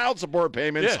child support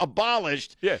payments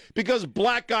abolished because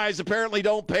black guys apparently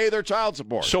don't pay their child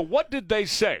support. So what did they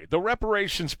say? The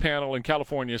reparations panel in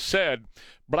California said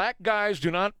black guys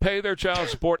do not pay their child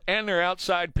support and they're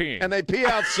outside peeing. And they pee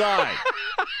outside.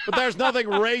 But there's nothing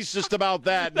racist about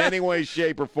that in any way,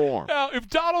 shape, or form. Now, if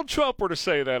Donald Trump were to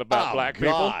say that about black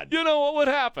people, you know what would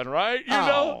happen, right? You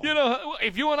know,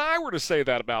 if you and I were to say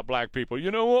that about black people,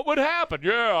 you know what would happen?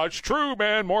 Yeah, it's true,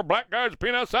 man. More black guys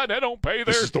peeing outside, they don't pay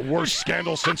their... This is the worst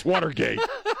scandal since Watergate.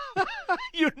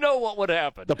 You know what would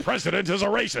happen. The president is a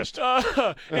racist.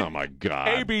 Oh, my God.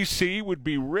 ABC would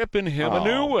be ripping him a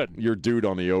new one. Your dude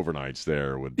on the overnights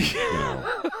there would,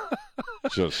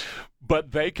 just...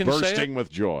 But they can bursting say it, with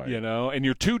joy. And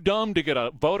you're too dumb to get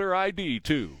a voter ID,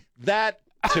 too. That,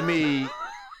 to me,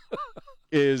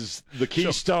 is the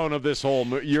keystone of this whole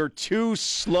movie. You're too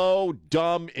slow,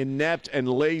 dumb, inept, and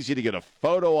lazy to get a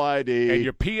photo ID. And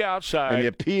you pee outside. And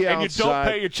you don't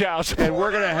pay your child support. And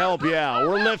we're going to help you out.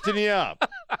 We're lifting you up.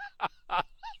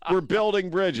 We're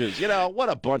building bridges. What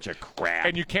a bunch of crap.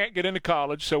 And you can't get into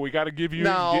college, so we got to give you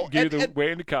the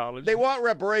way into college. They want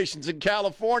reparations in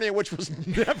California, which was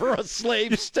never a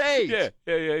slave state. Yeah.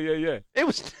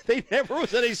 They never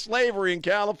was any slavery in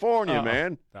California,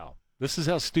 man. No. This is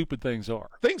how stupid things are.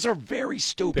 Things are very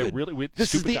stupid. They're really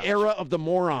this is the era of the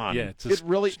moron. Yeah, it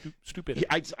really stupid.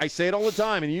 I say it all the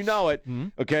time, and you know it. Mm-hmm.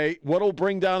 Okay, what'll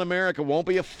bring down America won't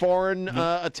be a foreign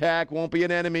attack, won't be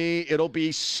an enemy. It'll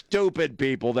be stupid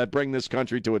people that bring this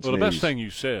country to its knees. The best thing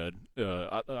you said,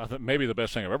 I think maybe the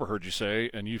best thing I've ever heard you say,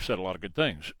 and you've said a lot of good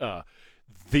things.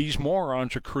 These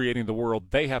morons are creating the world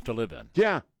they have to live in.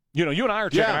 Yeah. You and I are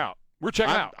checking out. We're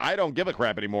checking out. I don't give a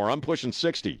crap anymore. I'm pushing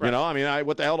 60. Right.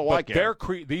 What the hell do I care?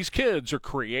 These kids are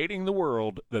creating the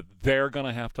world that they're going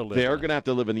to have to live in. They're going to have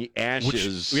to live in the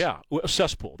ashes. A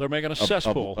cesspool. They're making a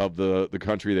cesspool. Of the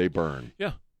country they burn.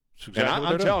 Yeah. Exactly, and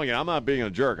I'm telling you, I'm not being a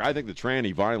jerk. I think the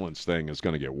tranny violence thing is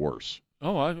going to get worse.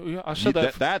 Oh, I said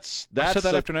that. I said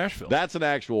that after Nashville. That's an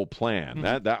actual plan.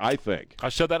 Mm-hmm. That I think. I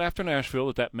said that after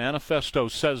Nashville. That manifesto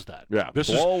says that. Yeah.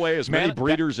 Blow away as many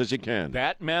breeders as you can.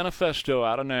 That manifesto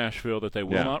out of Nashville that they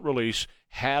will not release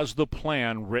has the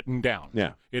plan written down.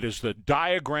 Yeah. It is the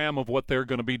diagram of what they're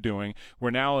going to be doing. We're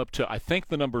now up to, I think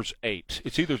the number's 8.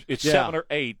 It's 7 or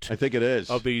 8. I think it is.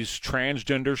 Of these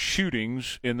transgender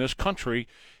shootings in this country.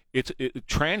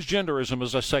 Transgenderism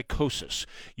is a psychosis.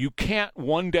 You can't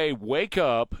one day wake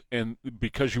up and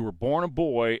because you were born a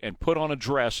boy and put on a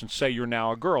dress and say you're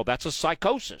now a girl. That's a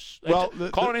psychosis. Well,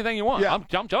 call it anything you want. Yeah.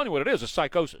 I'm telling you what it is. A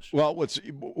psychosis. Well, what's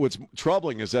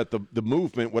troubling is that the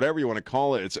movement, whatever you want to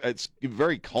call it, it's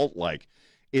very cult-like.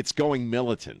 It's going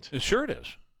militant. Sure it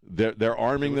is. They're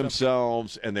arming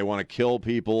themselves, and they want to kill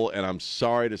people, and I'm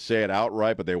sorry to say it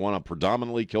outright, but they want to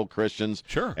predominantly kill Christians.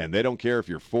 Sure. And they don't care if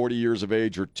you're 40 years of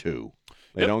age or 2.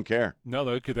 They don't care.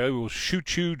 No, they will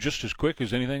shoot you just as quick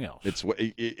as anything else.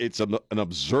 It's an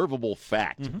observable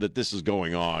fact that this is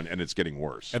going on, and it's getting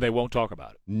worse. And they won't talk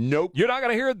about it. Nope. You're not going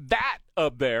to hear that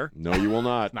up there. No, you will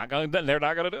not. They're not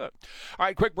going to do it. All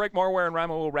right, quick break. More Ware and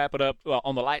Rima. We'll wrap it up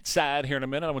on the light side here in a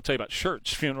minute. I'm going to tell you about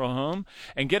Shirts Funeral Home.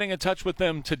 And getting in touch with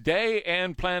them today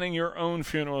and planning your own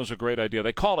funeral is a great idea.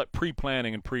 They call it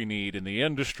pre-planning and pre-need in the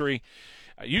industry.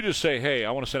 You just say, hey, I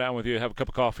want to sit down with you, have a cup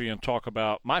of coffee, and talk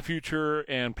about my future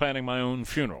and planning my own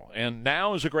funeral. And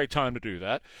now is a great time to do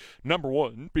that. Number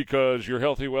one, because you're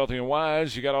healthy, wealthy, and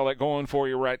wise. You got all that going for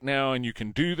you right now, and you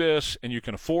can do this, and you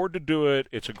can afford to do it.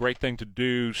 It's a great thing to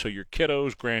do so your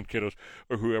kiddos, grandkiddos,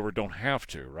 or whoever don't have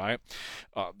to, right?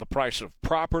 The price of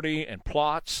property and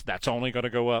plots, that's only going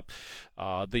to go up.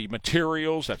 The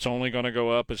materials, that's only going to go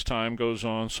up as time goes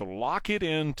on. So lock it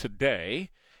in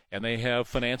today and they have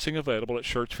financing available at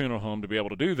Schertz Funeral Home to be able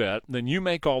to do that, then you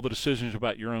make all the decisions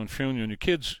about your own funeral. And your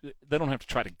kids, they don't have to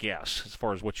try to guess as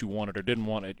far as what you wanted or didn't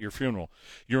want at your funeral.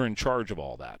 You're in charge of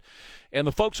all that. And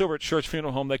the folks over at Schertz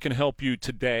Funeral Home, they can help you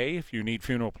today if you need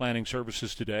funeral planning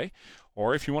services today.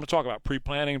 Or if you want to talk about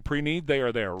pre-planning and pre-need, they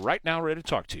are there right now ready to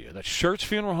talk to you. That's Schertz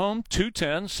Funeral Home,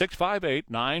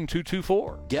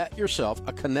 210-658-9224. Get yourself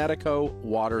a Connecticut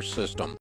water system.